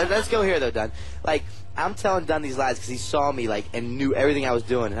 Let's go here, though, Dunn. Like, I'm telling Dunn these lies because he saw me, like, and knew everything I was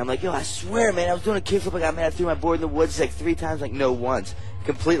doing. And I'm like, yo, I swear, man, I was doing a kickflip. Like, I threw my board in the woods like 3 times. Like, no, once.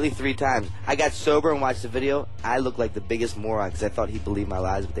 Completely 3 times. I got sober and watched the video. I looked like the biggest moron because I thought he believed my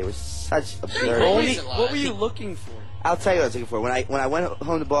lies, but they were such absurd. What were you looking for? I'll tell you what I was looking for. When I went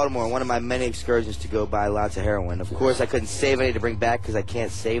home to Baltimore, one of my many excursions to go buy lots of heroin. Of course, I couldn't save any to bring back because I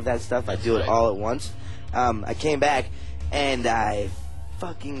can't save that stuff. I do it all at once. I came back, and I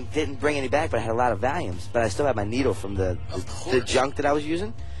fucking didn't bring any back, but I had a lot of Valiums. But I still had my needle from the junk that I was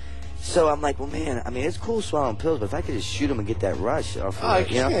using. So I'm like, well, man, I mean, it's cool swallowing pills, but if I could just shoot them and get that rush off of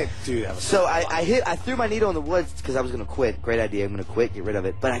it, you know? Can't do that. So I threw my needle in the woods because I was going to quit. Great idea. I'm going to quit, get rid of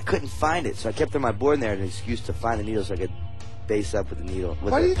it. But I couldn't find it, so I kept throwing my board in there as an excuse to find the needle so I could base up with the needle,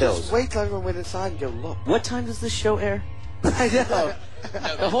 with Why the do you pills. just wait till everyone went inside and go look? What time does this show air? I know.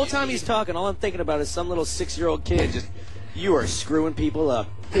 The whole time he's talking, all I'm thinking about is some little 6-year-old kid just, you are screwing people up.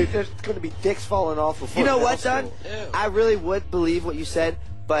 Dude, there's going to be dicks falling off before You know middle what, Don? school. I really would believe what you said,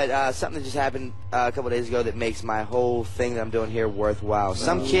 but something that just happened a couple days ago that makes my whole thing that I'm doing here worthwhile.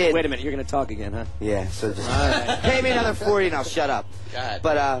 Some kid... Wait a minute, you're going to talk again, huh? Yeah, so just pay me another 40 and I'll shut up. God.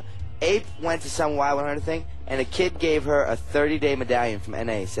 But Ape went to some Y100 thing, and a kid gave her a 30-day medallion from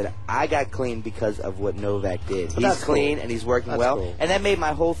NA. Said, I got clean because of what Novak did. He's clean and he's working well. Cool. And that made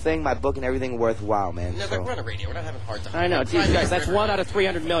my whole thing, my book and everything worthwhile, man. No, but we're on a radio. We're not having a hard time. I know, Jesus Christ, that's 1 out of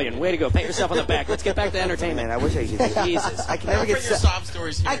 300 million. Way to go, pat yourself on the back. Let's get back to entertainment. Man, I wish I could do that. Jesus. I can never get Bring your sob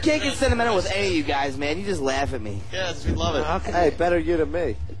stories here. I can't get sentimental with any of you guys, man. You just laugh at me. Yes, we love it. Hey, better you than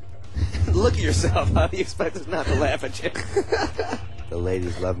me. Look at yourself. How do you expect us not to laugh at you? The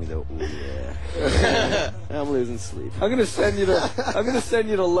ladies love me though. Ooh, yeah. I'm losing sleep. I'm gonna send you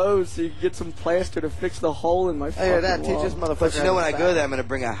to Lowe's so you can get some plaster to fix the hole in my I hear that. fucking wall. Teach this motherfucker. But you know when I how go to there, I'm gonna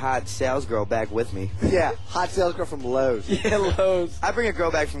bring a hot sales girl back with me. Yeah, hot sales girl from Lowe's. Yeah, Lowe's. I bring a girl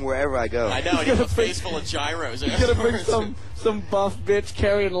back from wherever I go. I know, and you have a face full of gyros. You gotta bring some buff bitch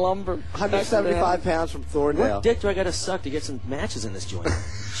carrying lumber. 175 pounds from Thorndale. What dick do I got to suck to get some matches in this joint?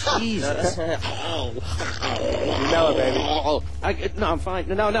 Jesus. You know it, baby. No, I'm fine.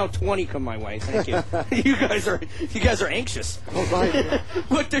 No, 20 come my way. Thank you. you guys are anxious.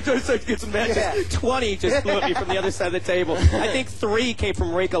 What dick do I suck to get some matches? Yeah. 20 just blew at me from the other side of the table. I think 3 came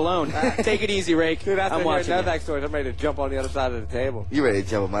from Rake alone. Take it easy, Rake. Dude, after I'm hearing watching you. Novak stories, I'm ready to jump on the other side of the table. You ready to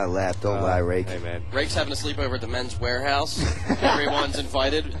jump on my lap? Don't lie, Rake. Hey, man. Rake's having a sleepover at the men's warehouse. Everyone's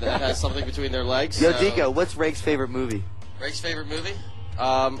invited that has something between their legs. Yo, so- Dico, what's Rake's favorite movie? Rake's favorite movie?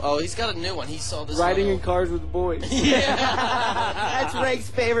 He's got a new one. He saw this Riding one. in cars with the boys. That's Rake's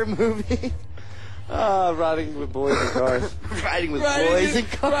favorite movie. Riding with boys in cars. Riding with boys and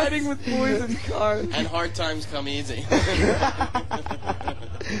cars. Riding with boys in cars. And hard times come easy.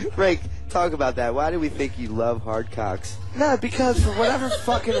 Rake, talk about that. Why do we think you love hard cocks? No, because for whatever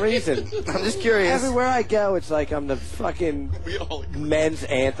fucking reason, I'm just curious. everywhere I go, it's like I'm the fucking men's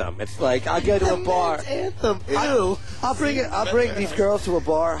anthem. It's like I go to a bar. Anthem. I'll bring these girls to a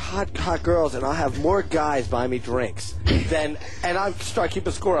bar, hot girls, and I'll have more guys buy me drinks and I start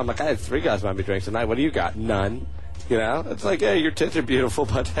keeping score. I'm like, I had 3 guys buy me drinks tonight. What do you got? None. You know, it's like, hey, your tits are beautiful,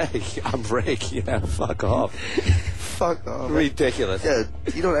 but hey, I'm Rake. You know, fuck off. Fuck off. Ridiculous. Dude,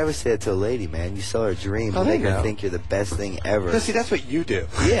 you don't ever say it to a lady, man. You sell her a dream Oh, and they make her know. think you're the best thing ever. No, see, that's what you do.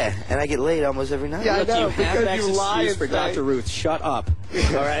 Yeah, and I get laid almost every night. Yeah, I Look, know, you because have you lie excuse for and say- Dr. Ruth. Shut up.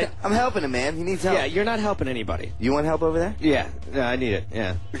 All right? I'm helping him, man. He needs help. Yeah, you're not helping anybody. You want help over there? Yeah, I need it.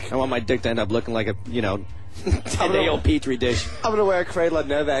 Yeah, I want my dick to end up looking like a 10-day-old petri dish. I'm gonna wear a Cradle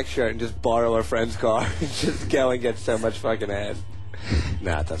Novak shirt and just borrow a friend's car and just go and get so much fucking ass.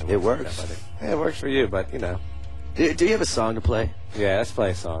 Nah, it doesn't work. It works. For everybody. Yeah, it works for you, but you know. Do you have a song to play? Yeah, let's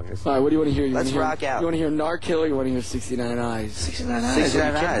play a song. It's All right, what do you want to hear? You Let's wanna hear, rock out. You want to hear Narkill or you want to hear 69 Eyes? 69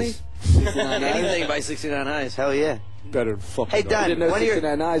 69 Eyes. 69 Eyes. Anything by 69 Eyes. Hell yeah. better than fucking. Hey, You Don, didn't know one of your...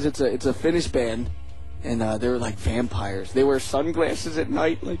 69 Eyes? It's a Finnish band, and they were like vampires. They wear sunglasses at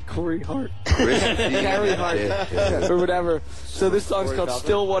night like Corey Hart. Carrie Hart. Or whatever. So this song's called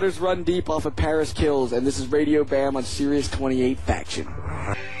Still Waters Run Deep off of Paris Kills, and this is Radio Bam on Sirius 28 Faction.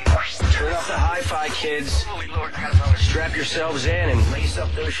 Turn up the hi-fi, kids. Strap yourselves in and lace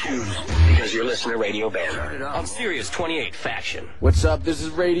up those shoes because you're listening to Radio Bam on Sirius 28 Faction. What's up? This is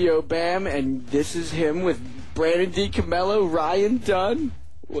Radio Bam, and this is him with Brandon DiCamillo, Ryan Dunn.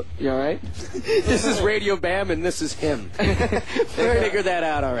 What, you all right? This is Radio Bam, and this is him. Figure that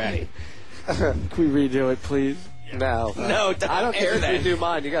out already. Can we redo it, please? No. No, I don't care air if you that. do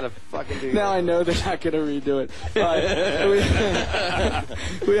mine. You gotta fucking do. Now I know they're not going to redo it.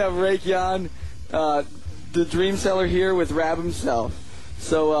 We have Rake Yohn, the dream seller here with Raab himself.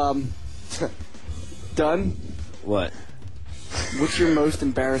 So, Dunn, What? what's your most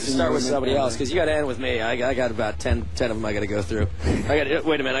embarrassing Start with moment somebody ever? else, because you got to end with me. I got about 10 of them I got to go through. Wait a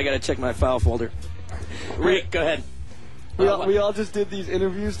minute, I got to check my file folder. Rick, go ahead. We all just did these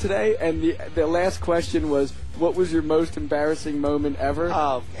interviews today, and the last question was, what was your most embarrassing moment ever?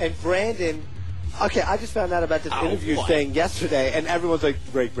 And Brandon. Okay, I just found out about this interview thing yesterday, and everyone's like,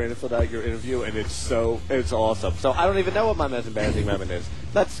 "Great, Brandon filled out your interview, and it's awesome." So I don't even know what my most embarrassing moment is.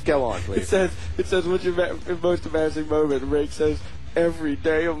 Let's go on, It please. says, what's your most embarrassing moment? And Rake says, every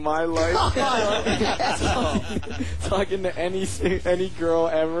day of my life. Talking to any girl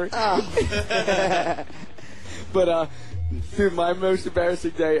ever. But, dude, my most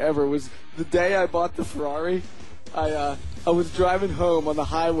embarrassing day ever was the day I bought the Ferrari. I was driving home on the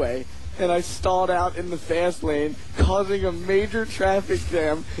highway, and I stalled out in the fast lane, causing a major traffic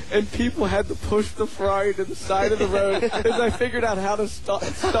jam, and people had to push the Ferrari to the side of the road as I figured out how to start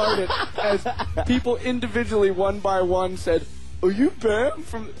it, as people individually, one by one, said, "Are you Bam?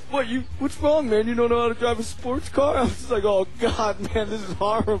 What's wrong, man? You don't know how to drive a sports car?" I was just like, "Oh, God, man, this is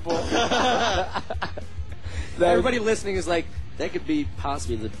horrible." Everybody listening is like, that could be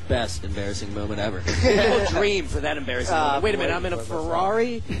possibly the best embarrassing moment ever. People dream for that embarrassing moment. Wait a minute, I'm in a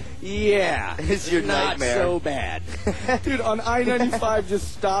Ferrari? Yeah. It's your not nightmare. so bad. Dude, on I-95,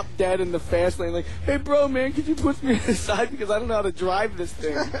 just stop dead in the fast lane. Like, "Hey, bro, man, could you push me to the side because I don't know how to drive this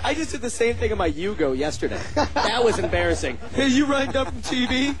thing?" I just did the same thing in my Yugo yesterday. That was embarrassing. "Hey, you riding up from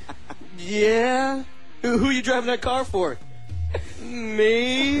TV?" "Yeah." Who you driving that car for?"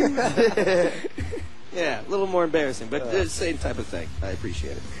 "Me." Yeah, a little more embarrassing, but the same type of thing. I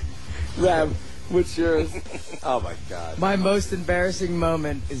appreciate it. Raab, what's yours? Oh, my God. My most embarrassing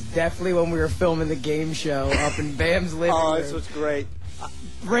moment is definitely when we were filming the game show up in Bam's living room. Oh, this was great.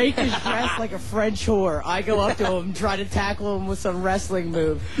 Rake is dressed like a French whore. I go up to him, try to tackle him with some wrestling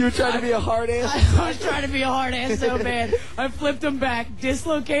move. You were trying to be a hard ass? I was trying to be a hard ass so bad. I flipped him back,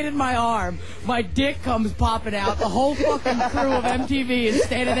 dislocated my arm. My dick comes popping out. The whole fucking crew of MTV is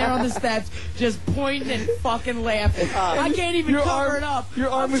standing there on the steps, just pointing and fucking laughing. I can't even cover it up.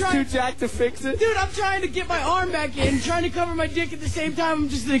 Your arm was too jacked to fix it? Dude, I'm trying to get my arm back in, trying to cover my dick at the same time. I'm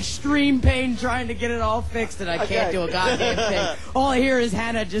just in extreme pain trying to get it all fixed, and I can't do a goddamn thing. All I hear is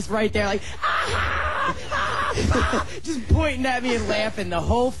Hannah just right there, like, just pointing at me and laughing. The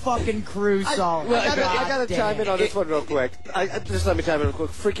whole fucking crew saw it. I gotta chime in on this one real quick. Just let me chime in real quick.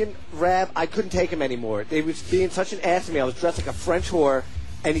 Freaking Raab, I couldn't take him anymore. He was being such an ass to me. I was dressed like a French whore,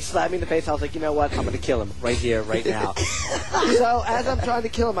 and he slapped me in the face. I was like, you know what? I'm gonna kill him right here, right now. So as I'm trying to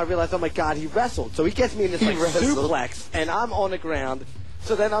kill him, I realized, oh my God, he wrestled. So he gets me in this like suplex, and I'm on the ground.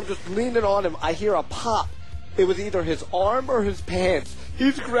 So then I'm just leaning on him. I hear a pop. It was either his arm or his pants.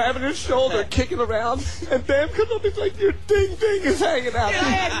 He's grabbing his shoulder, kicking around, and Bam comes up. He's like, "Your ding-ding is hanging out." Yeah, I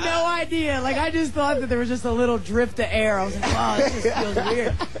had no idea. Like, I just thought that there was just a little drift of air. I was like, "Wow, this just feels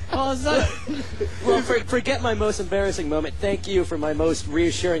weird." All of a sudden, well, forget my most embarrassing moment. Thank you for my most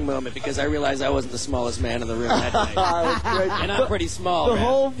reassuring moment, because I realized I wasn't the smallest man in the room that day. And I'm pretty small. The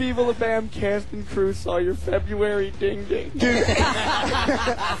whole Viva La Bam cast and crew saw your February ding-ding. Dude.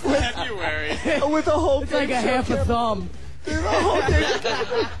 February. With the whole it's like a half a thumb. Dude, the whole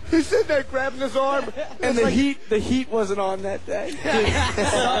thing. He's sitting there grabbing his arm, and the heat wasn't on that day.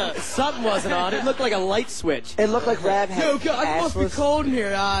 Something wasn't on. It looked like a light switch. It looked like Raab had. No, God, it must be cold in here.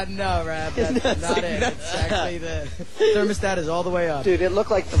 No, Raab, that's not it. It's actually the thermostat is all the way up. Dude, it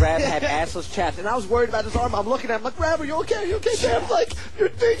looked like Raab had assless chaps, and I was worried about his arm. I'm looking at him like, "Raab, are you okay? Are you okay?" Sam's like, "Your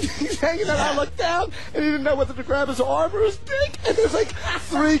ding-ding's hanging out." I looked down, and he didn't know whether to grab his arm or his dick. And there's like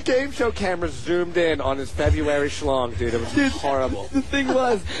 3 game show cameras zoomed in on his February schlong, dude. It was horrible. The thing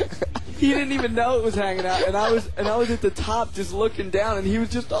was, he didn't even know it was hanging out, and I was at the top just looking down, and he was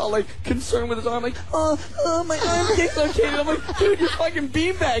just all like concerned with his arm, like, oh, my arm dislocated. I'm like, dude, your fucking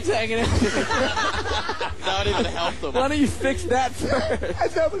beanbag's hanging out. That would even help them. Why don't you fix that first?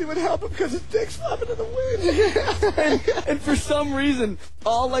 And nobody would help him because his dick's flopping in the wind. and for some reason,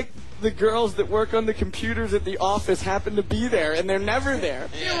 all like the girls that work on the computers at the office happen to be there, and they're never there.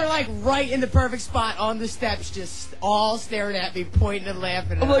 You were like right in the perfect spot on the steps, just all staring at me, pointing and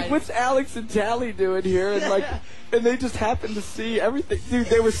laughing. I'm like, what's Alex and Tally doing here? And like, and they just happened to see everything. Dude,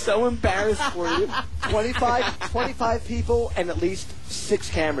 they were so embarrassed for you. 25 people and at least 6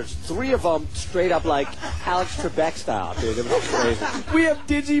 cameras. 3 of them straight up like Alex Trebek style, dude. It was crazy. We have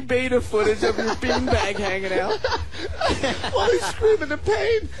digi-beta footage of your beanbag hanging out. While he's screaming in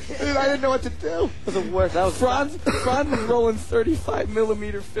pain. Dude, I didn't know what to do. It was the worst. That was Frantz was rolling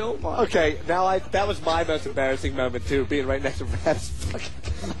 35mm film on. Okay, now that was my most embarrassing moment too, being right next to Raab's fucking.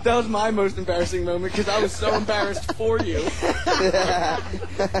 That was my most embarrassing moment because I was so embarrassed for you.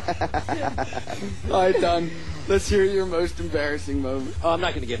 All right, Don. Let's hear your most embarrassing moment. Oh, I'm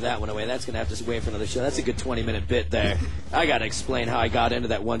not going to give that one away. That's going to have to wait for another show. That's a good 20-minute bit there. I got to explain how I got into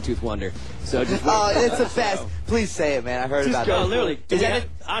that one-tooth wonder. So just it's the best. Please say it, man. I heard about that. it. Literally.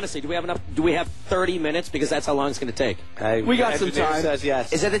 Honestly, do we have enough? Do we have 30 minutes? Because that's how long it's going to take. We got some time. Says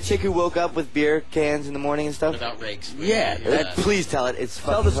yes. Is that the chick who woke up with beer cans in the morning and stuff? Without rakes. Yeah. Please tell it. It's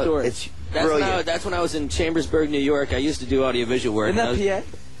tell the story. It's brilliant. That's when I was in Chambersburg, New York. I used to do audiovisual work. Isn't that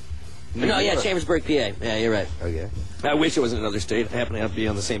PA? No, yeah, Chambersburg, PA. Yeah, you're right. Okay. I wish it was in another state. It happened to be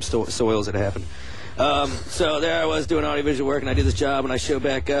on the same soil as it happened. So there I was doing audiovisual work, and I did this job, and I show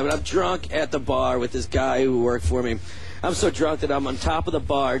back up, and I'm drunk at the bar with this guy who worked for me. I'm so drunk that I'm on top of the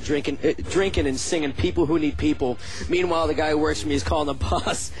bar drinking and singing "People Who Need People." Meanwhile, the guy who works for me is calling the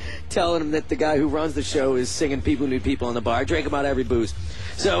boss, telling him that the guy who runs the show is singing "People Who Need People" in the bar. I drank about every booze.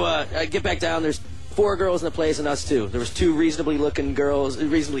 So I get back down. There's 4 girls in the place and us 2. There was 2 reasonably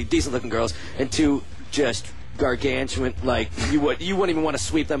decent looking girls, and 2 just gargantuan. Like you wouldn't even want to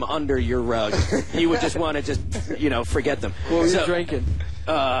sweep them under your rug. You would just want to just forget them. What were you drinking?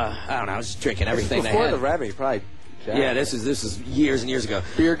 I don't know. I was just drinking everything. Before the Remy, probably. Yeah, this is years and years ago.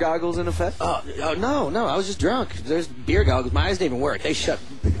 Beer goggles in effect? Oh no, I was just drunk. There's beer goggles. My eyes didn't even work. They shut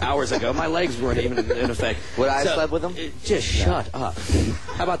hours ago. My legs weren't even in effect. Would I slept with them? Just shut up.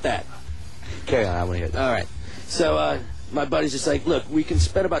 How about that? Carry on, I want to hear that. All right. So my buddy's just like, look, we can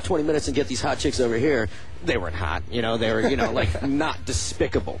spend about 20 minutes and get these hot chicks over here. They weren't hot, they were, like not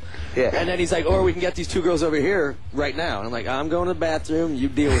despicable. Yeah. And then he's like, or we can get these 2 girls over here right now. And I'm like, I'm going to the bathroom, you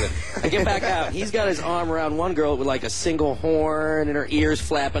deal with it. I get back out. He's got his arm around one girl with like a single horn and her ears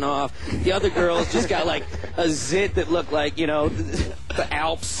flapping off. The other girl's just got like a zit that looked like, the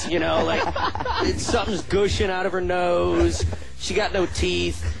Alps, like something's gushing out of her nose. She got no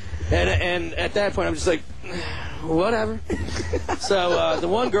teeth. And at that point, I'm just like, whatever. So the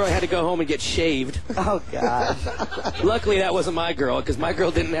one girl had to go home and get shaved. Oh, God. Luckily, that wasn't my girl, because my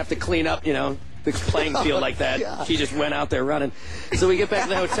girl didn't have to clean up, the playing field like that. God. She just went out there running. So we get back to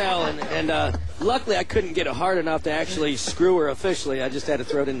the hotel, and luckily I couldn't get it hard enough to actually screw her officially. I just had to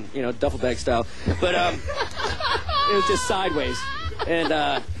throw it in, duffel bag style. But it was just sideways.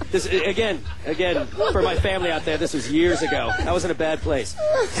 And this again, for my family out there, this was years ago. I was in a bad place.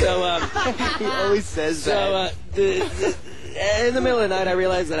 So he always says that. In the middle of the night, I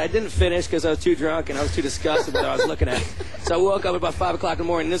realized that I didn't finish because I was too drunk and I was too disgusted with what I was looking at. So I woke up at about 5 o'clock in the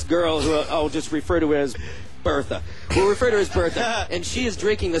morning, and this girl, who I'll just refer to as Bertha. We'll refer to her as Bertha. And she is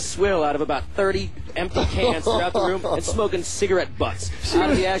drinking the swill out of about 30 empty cans throughout the room and smoking cigarette butts out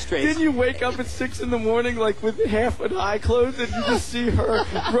of the ashtrays. Didn't you wake up at 6 in the morning, like with half an eye closed, and you just see her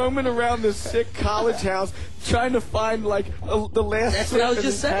roaming around this sick college house trying to find, like, the last That's what I was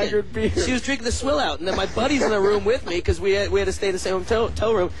just saying. beer? She was drinking the swill out, and then my buddy's in the room with me because we had to stay in the same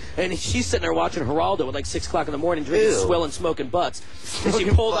hotel room, and she's sitting there watching Geraldo at like 6 o'clock in the morning, drinking swill and smoking butts. And she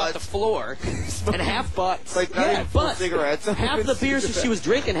pulled off the floor, and half butts. Like, not even full cigarettes. Half the beers that she was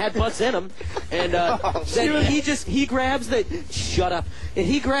drinking had butts in them, and then he grabs the shut up, and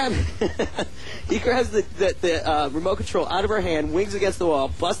he grabs the remote control out of her hand, wings against the wall,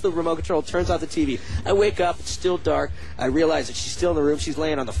 busts the remote control, turns off the TV. I wake up, it's still dark. I realize that she's still in the room. She's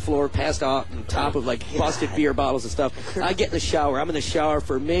laying on the floor, passed out on top of like busted beer bottles and stuff. I get in the shower. I'm in the shower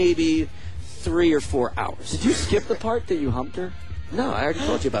for maybe 3 or 4 hours. Did you skip the part that you humped her? No, I already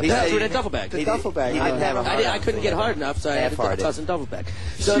told you about that. Through that duffel bag. The duffel bag. I couldn't get hard enough, so I had to toss in duffel bag.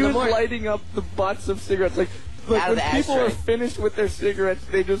 So she was lighting up the butts of cigarettes. Like when people are finished with their cigarettes,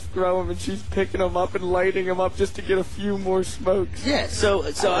 they just throw them, and she's picking them up and lighting them up just to get a few more smokes. Yeah, so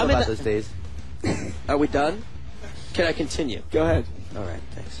I'm in those days. Are we done? Can I continue? Go ahead. All right,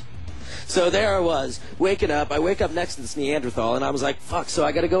 thanks. So there I was, waking up. I wake up next to this Neanderthal, and I was like, fuck, so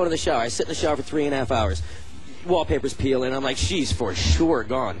I got to go into the shower. I sit in the shower for 3.5 hours. Wallpaper's peeling. I'm like, she's for sure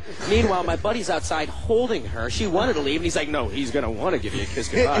gone. Meanwhile, my buddy's outside holding her. She wanted to leave, and he's like, no, he's going to want to give you a kiss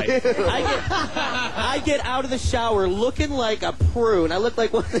goodbye. I get out of the shower looking like a prune. I look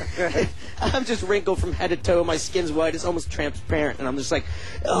like one. I'm just wrinkled from head to toe. My skin's white. It's almost transparent. And I'm just like,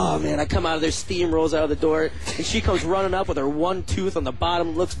 oh, man. I come out of there, steam rolls out of the door, and she comes running up with her one tooth on the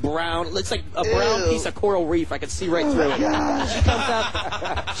bottom. Looks brown. It looks like a brown piece of coral reef. I can see right through it. She comes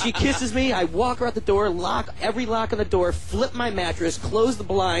out. She kisses me. I walk her out the door, lock every lock on the door, flip my mattress, close the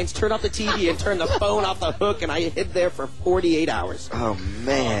blinds, turn off the TV, and turn the phone off the hook, and I hid there for 48 hours. Oh,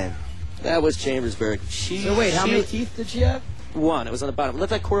 man. That was Chambersburg. So wait, how many teeth did she have? One. It was on the bottom. It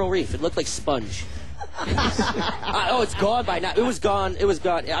looked like coral reef. It looked like sponge. Oh, it's gone by now. It was gone. It was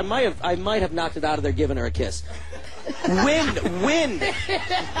gone. I might have knocked it out of there, giving her a kiss. Wind.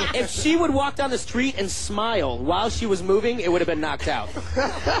 If she would walk down the street and smile while she was moving, it would have been knocked out.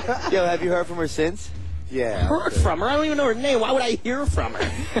 Yo, have you heard from her since? Yeah. Heard from her? I don't even know her name. Why would I hear from her?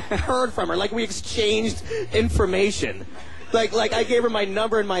 Heard from her. Like we exchanged information. Like I gave her my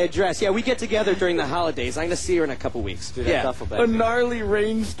number and my address. Yeah, we get together during the holidays. I'm going to see her in a couple weeks. Yeah. A gnarly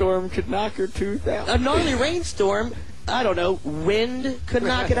rainstorm could knock her tooth out. A gnarly rainstorm? I don't know. Wind could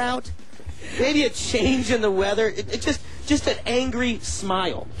knock it out. Maybe a change in the weather. It just an angry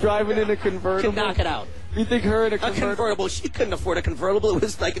smile. Driving in a convertible. Could knock it out. You think her in a convertible? She couldn't afford a convertible. It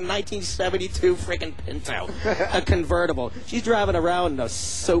was like a 1972 freaking Pinto. A convertible. She's driving around in a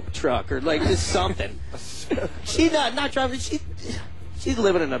soap truck or like just something. She's not driving. She's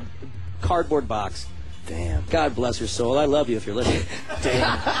living in a cardboard box. Damn. God bless her soul. I love you if you're listening.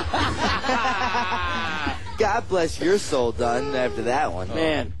 Damn. God bless your soul, Dunn, after that one.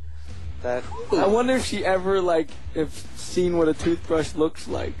 Man. I wonder if she ever, seen what a toothbrush looks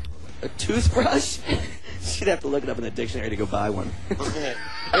like. A toothbrush? She'd have to look it up in the dictionary to go buy one. It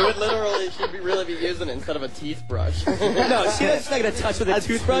would literally, she'd really be using it instead of a teeth brush. No, she's not going to touch with a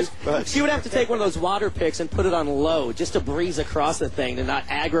toothbrush. She would have to take one of those water picks and put it on low just to breeze across the thing to not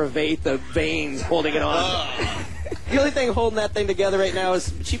aggravate the veins holding it on. The only thing holding that thing together right now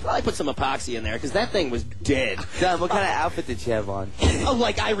is she probably put some epoxy in there because that thing was dead. Dunn, what kind of outfit did she have on?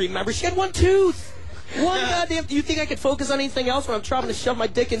 Oh, I remember. She had one tooth. One goddamn. Do you think I could focus on anything else when I'm trying to shove my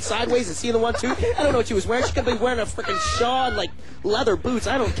dick in sideways and see the one tooth? I don't know what she was wearing. She could have been wearing a freaking shawl and leather boots.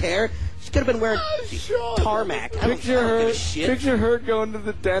 I don't care. She could have been wearing tarmac. Picture her going to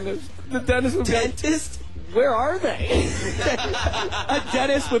the dentist. The dentist would Dentist? Where are they? A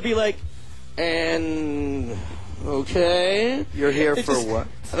dentist would be like, and okay. You're here for what?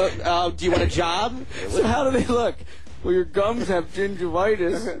 Do you want a job? So how do they look? Well, your gums have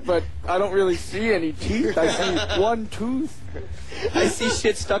gingivitis, but I don't really see any teeth. I see one tooth. I see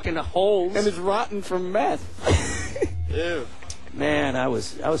shit stuck in holes. And it's rotten from meth. Ew. Man, I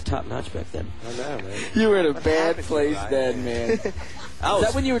was top notch back then. I know, man. You were in a bad place then, man. Is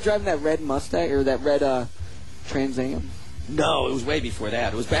that when you were driving that red Mustang or that red Trans Am? No, it was way before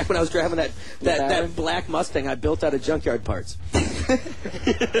that. It was back when I was driving that black Mustang I built out of junkyard parts.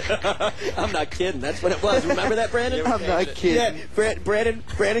 I'm not kidding. That's what it was. Remember that, Brandon? I'm not kidding. Yeah, Brandon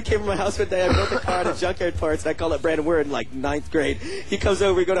came to my house one day. I built a car out of junkyard parts, and I call it Brandon. We're in 9th grade. He comes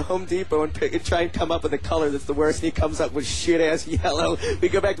over. We go to Home Depot and try and come up with a color that's the worst. And he comes up with shit-ass yellow. We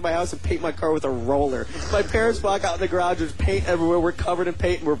go back to my house and paint my car with a roller. My parents walk out in the garage. There's paint everywhere. We're covered in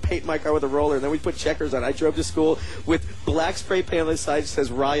paint, and we're painting my car with a roller. And then we put checkers on. I drove to school with black spray paint on the side that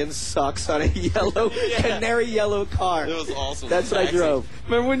says Ryan sucks on a yellow, canary yellow car. It was awesome. That's what I drove.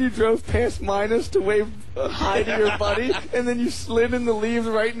 Remember when you drove past Minus to wave hi to your buddy, and then you slid in the leaves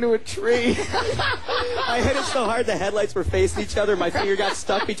right into a tree? I hit it so hard the headlights were facing each other. My finger got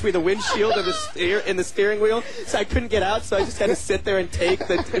stuck between the windshield and the steering wheel, so I couldn't get out. So I just had to sit there and take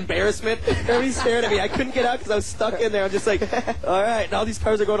the embarrassment. Everybody stared at me. I couldn't get out because I was stuck in there. I'm just like, all right. And all these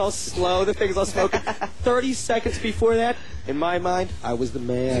cars are going all slow. The thing's all smoking. 30 seconds before that, in my mind, I was the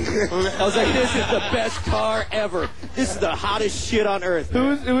man. I was like, this is the best car ever. This is the hottest shit on earth.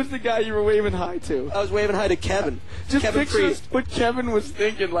 Who was the guy you were waving hi to? I was waving hi to Kevin. Just Kevin picture Priest. what Kevin was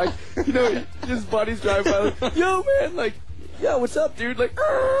thinking. His buddies driving by, yo, man, yo, what's up, dude? Boom,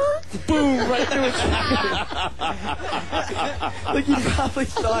 right through his he probably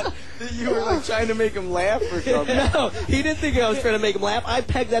thought that you were trying to make him laugh or something. No, he didn't think I was trying to make him laugh. I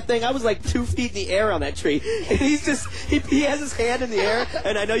pegged that thing. I was 2 feet in the air on that tree. And he's just, he has his hand in the air,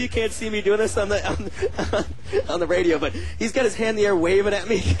 and I know you can't see me doing this on the radio, but he's got his hand in the air waving at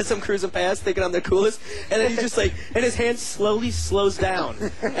me as I'm cruising past, thinking I'm the coolest. And then he's just and his hand slowly slows down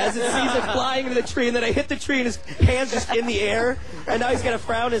as it sees it flying into the tree, and then I hit the tree, and his hand's just in the air, and now he's got a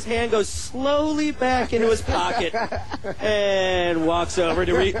frown. His hand goes slowly back into his pocket and walks over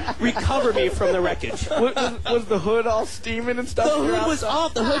to recover me from the wreckage. Was the hood all steaming and stuff? The hood was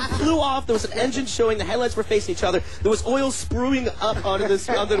off. The hood flew off. There was an engine showing. The headlights were facing each other. There was oil spruing up onto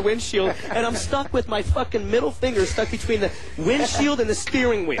the windshield, and I'm stuck with my fucking middle finger stuck between the windshield and the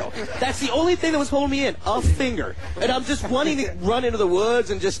steering wheel. That's the only thing that was holding me in, a finger. And I'm just wanting to run into the woods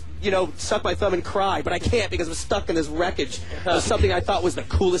and just, suck my thumb and cry, but I can't because I'm stuck in this wreckage of something I thought was the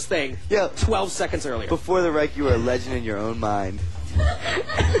coolest thing 12 seconds earlier. Before the wreck, you were a legend in your own mind.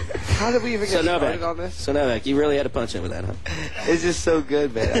 How did we even get started on this? So Novak, you really had to punch in with that, huh? It's just so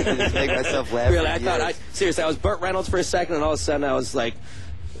good, man. I can just make myself laugh. Really, seriously, I was Burt Reynolds for a second, and all of a sudden I was like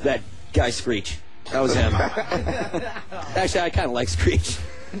that guy Screech. That was him. Actually, I kind of like Screech.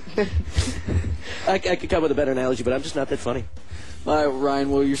 I could come with a better analogy, but I'm just not that funny.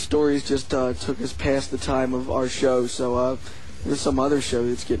 Ryan, well, your stories just took us past the time of our show, so there's some other show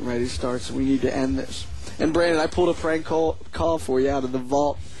that's getting ready to start, so we need to end this. And Brandon, I pulled a prank call for you out of the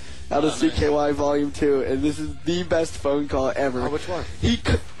vault, out of CKY Volume 2, and this is the best phone call ever. Oh, which one?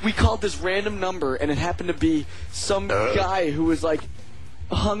 We called this random number, and it happened to be some guy who was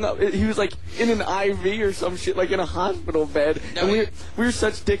hung up. He was like in an IV or some shit, like in a hospital bed. No, and we were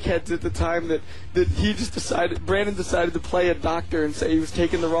such dickheads at the time that he just decided, Brandon decided to play a doctor and say he was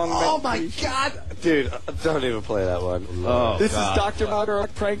taking the wrong medication. Oh my God, dude! Don't even play that one. Oh, this is Dr.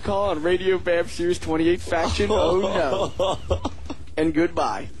 Margera prank call on Radio Bam Series 28 Faction. Oh no! And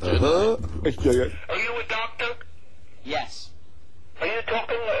goodbye. Are you a doctor? Yes. Are you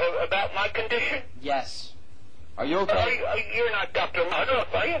talking about my condition? Yes. Are you okay? You're not Dr. Margera,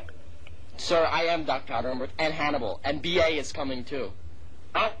 are you? Sir, I am Dr. Margera and Hannibal, and BA is coming too.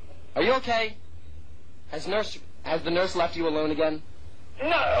 Huh? Are you okay? Has the nurse left you alone again?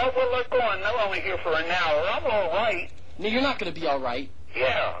 No, well, go on. I'm only here for an hour. I'm all right. No, you're not going to be all right.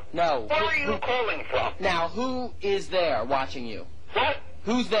 Yeah. No. Where are you calling from? Now, who is there watching you? What?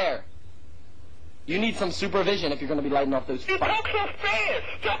 Who's there? You need some supervision if you're going to be lighting off those... You talk so fast.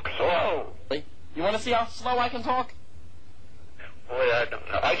 Talk slow. You want to see how slow I can talk? Well, I don't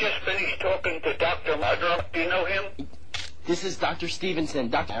know. I just finished talking to Dr. Margera. Do you know him? This is Dr. Stevenson,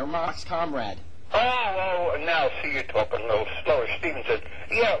 Dr. Mark's comrade. Oh, now see you're talking a little slower. Stevenson.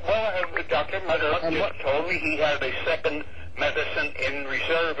 Yeah, well, Dr. Margera just told me he had a second medicine in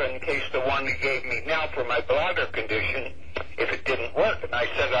reserve in case the one he gave me now for my bladder condition, if it didn't work. And I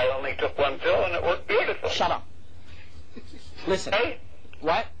said I only took one pill and it worked beautiful. Shut up. Listen. Hey?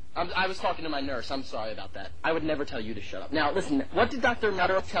 What? I was talking to my nurse. I'm sorry about that. I would never tell you to shut up. Now, listen, what did Dr.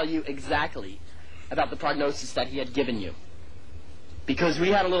 Margera tell you exactly about the prognosis that he had given you? Because we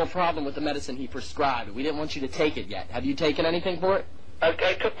had a little problem with the medicine he prescribed. We didn't want you to take it yet. Have you taken anything for it? I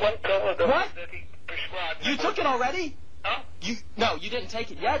took one pill of the what? that he prescribed. You took it already? Huh? No, you didn't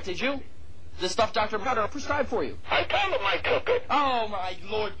take it yet, did you? The stuff Dr. Margera prescribed for you. I told him I took it. Oh, my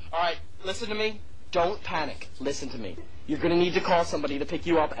Lord. All right, listen to me. Don't panic. Listen to me. You're going to need to call somebody to pick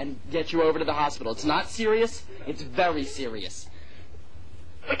you up and get you over to the hospital. It's not serious. It's very serious.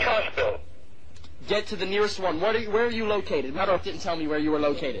 Which hospital? Get to the nearest one. Where are you located? Margera didn't tell me where you were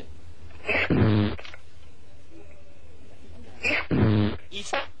located.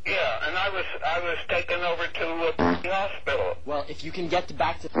 East. Yeah, and I was taken over to the hospital. Well, if you can get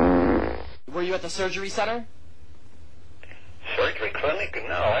back to... Were you at the surgery center? Surgery clinic?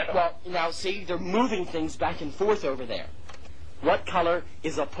 No, I don't. Well, now, see, they're moving things back and forth over there. What color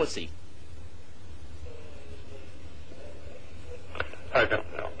is a pussy? I don't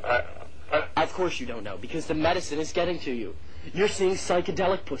know. Of course you don't know, because the medicine is getting to you. You're seeing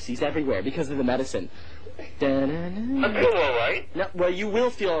psychedelic pussies everywhere because of the medicine. I feel all right. No, well, you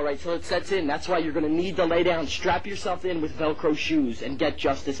will feel all right till it sets in. That's why you're going to need to lay down. Strap yourself in with Velcro shoes and get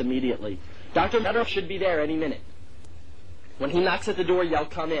justice immediately. Dr. Margera should be there any minute. When he knocks at the door, yell,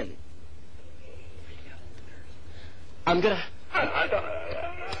 "Come in." I'm going to...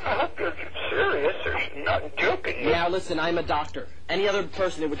 I hope you're serious or not joking. Now, listen, I'm a doctor. Any other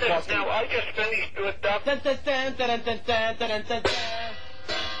person, it would cost me... Now, I just finished with Dr.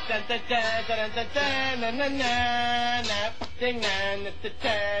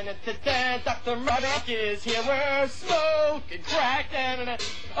 Dr. Margera is here. We're smoking crack.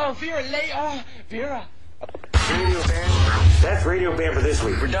 Oh, Vera, Vera. Radio Bam. That's Radio Bam for this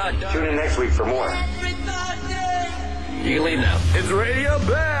week. We're done. Tune in next week for more. You can leave now. It's Radio Bam.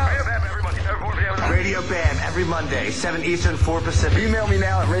 Radio Bam every Monday, 4 p.m. Radio Bam every Monday, 7 Eastern, 4 Pacific. Email me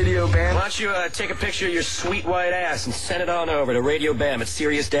now at Radio Bam. Why don't you take a picture of your sweet white ass and send it on over to Radio Bam at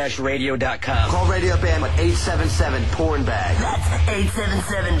Sirius-Radio.com. Call Radio Bam at 877-PORN BAG. That's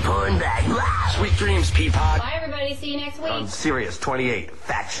 877-PORN BAG. Sweet dreams, Peapod. Bye, everybody. See you next week. On Sirius 28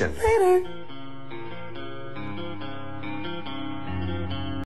 Faction. Later.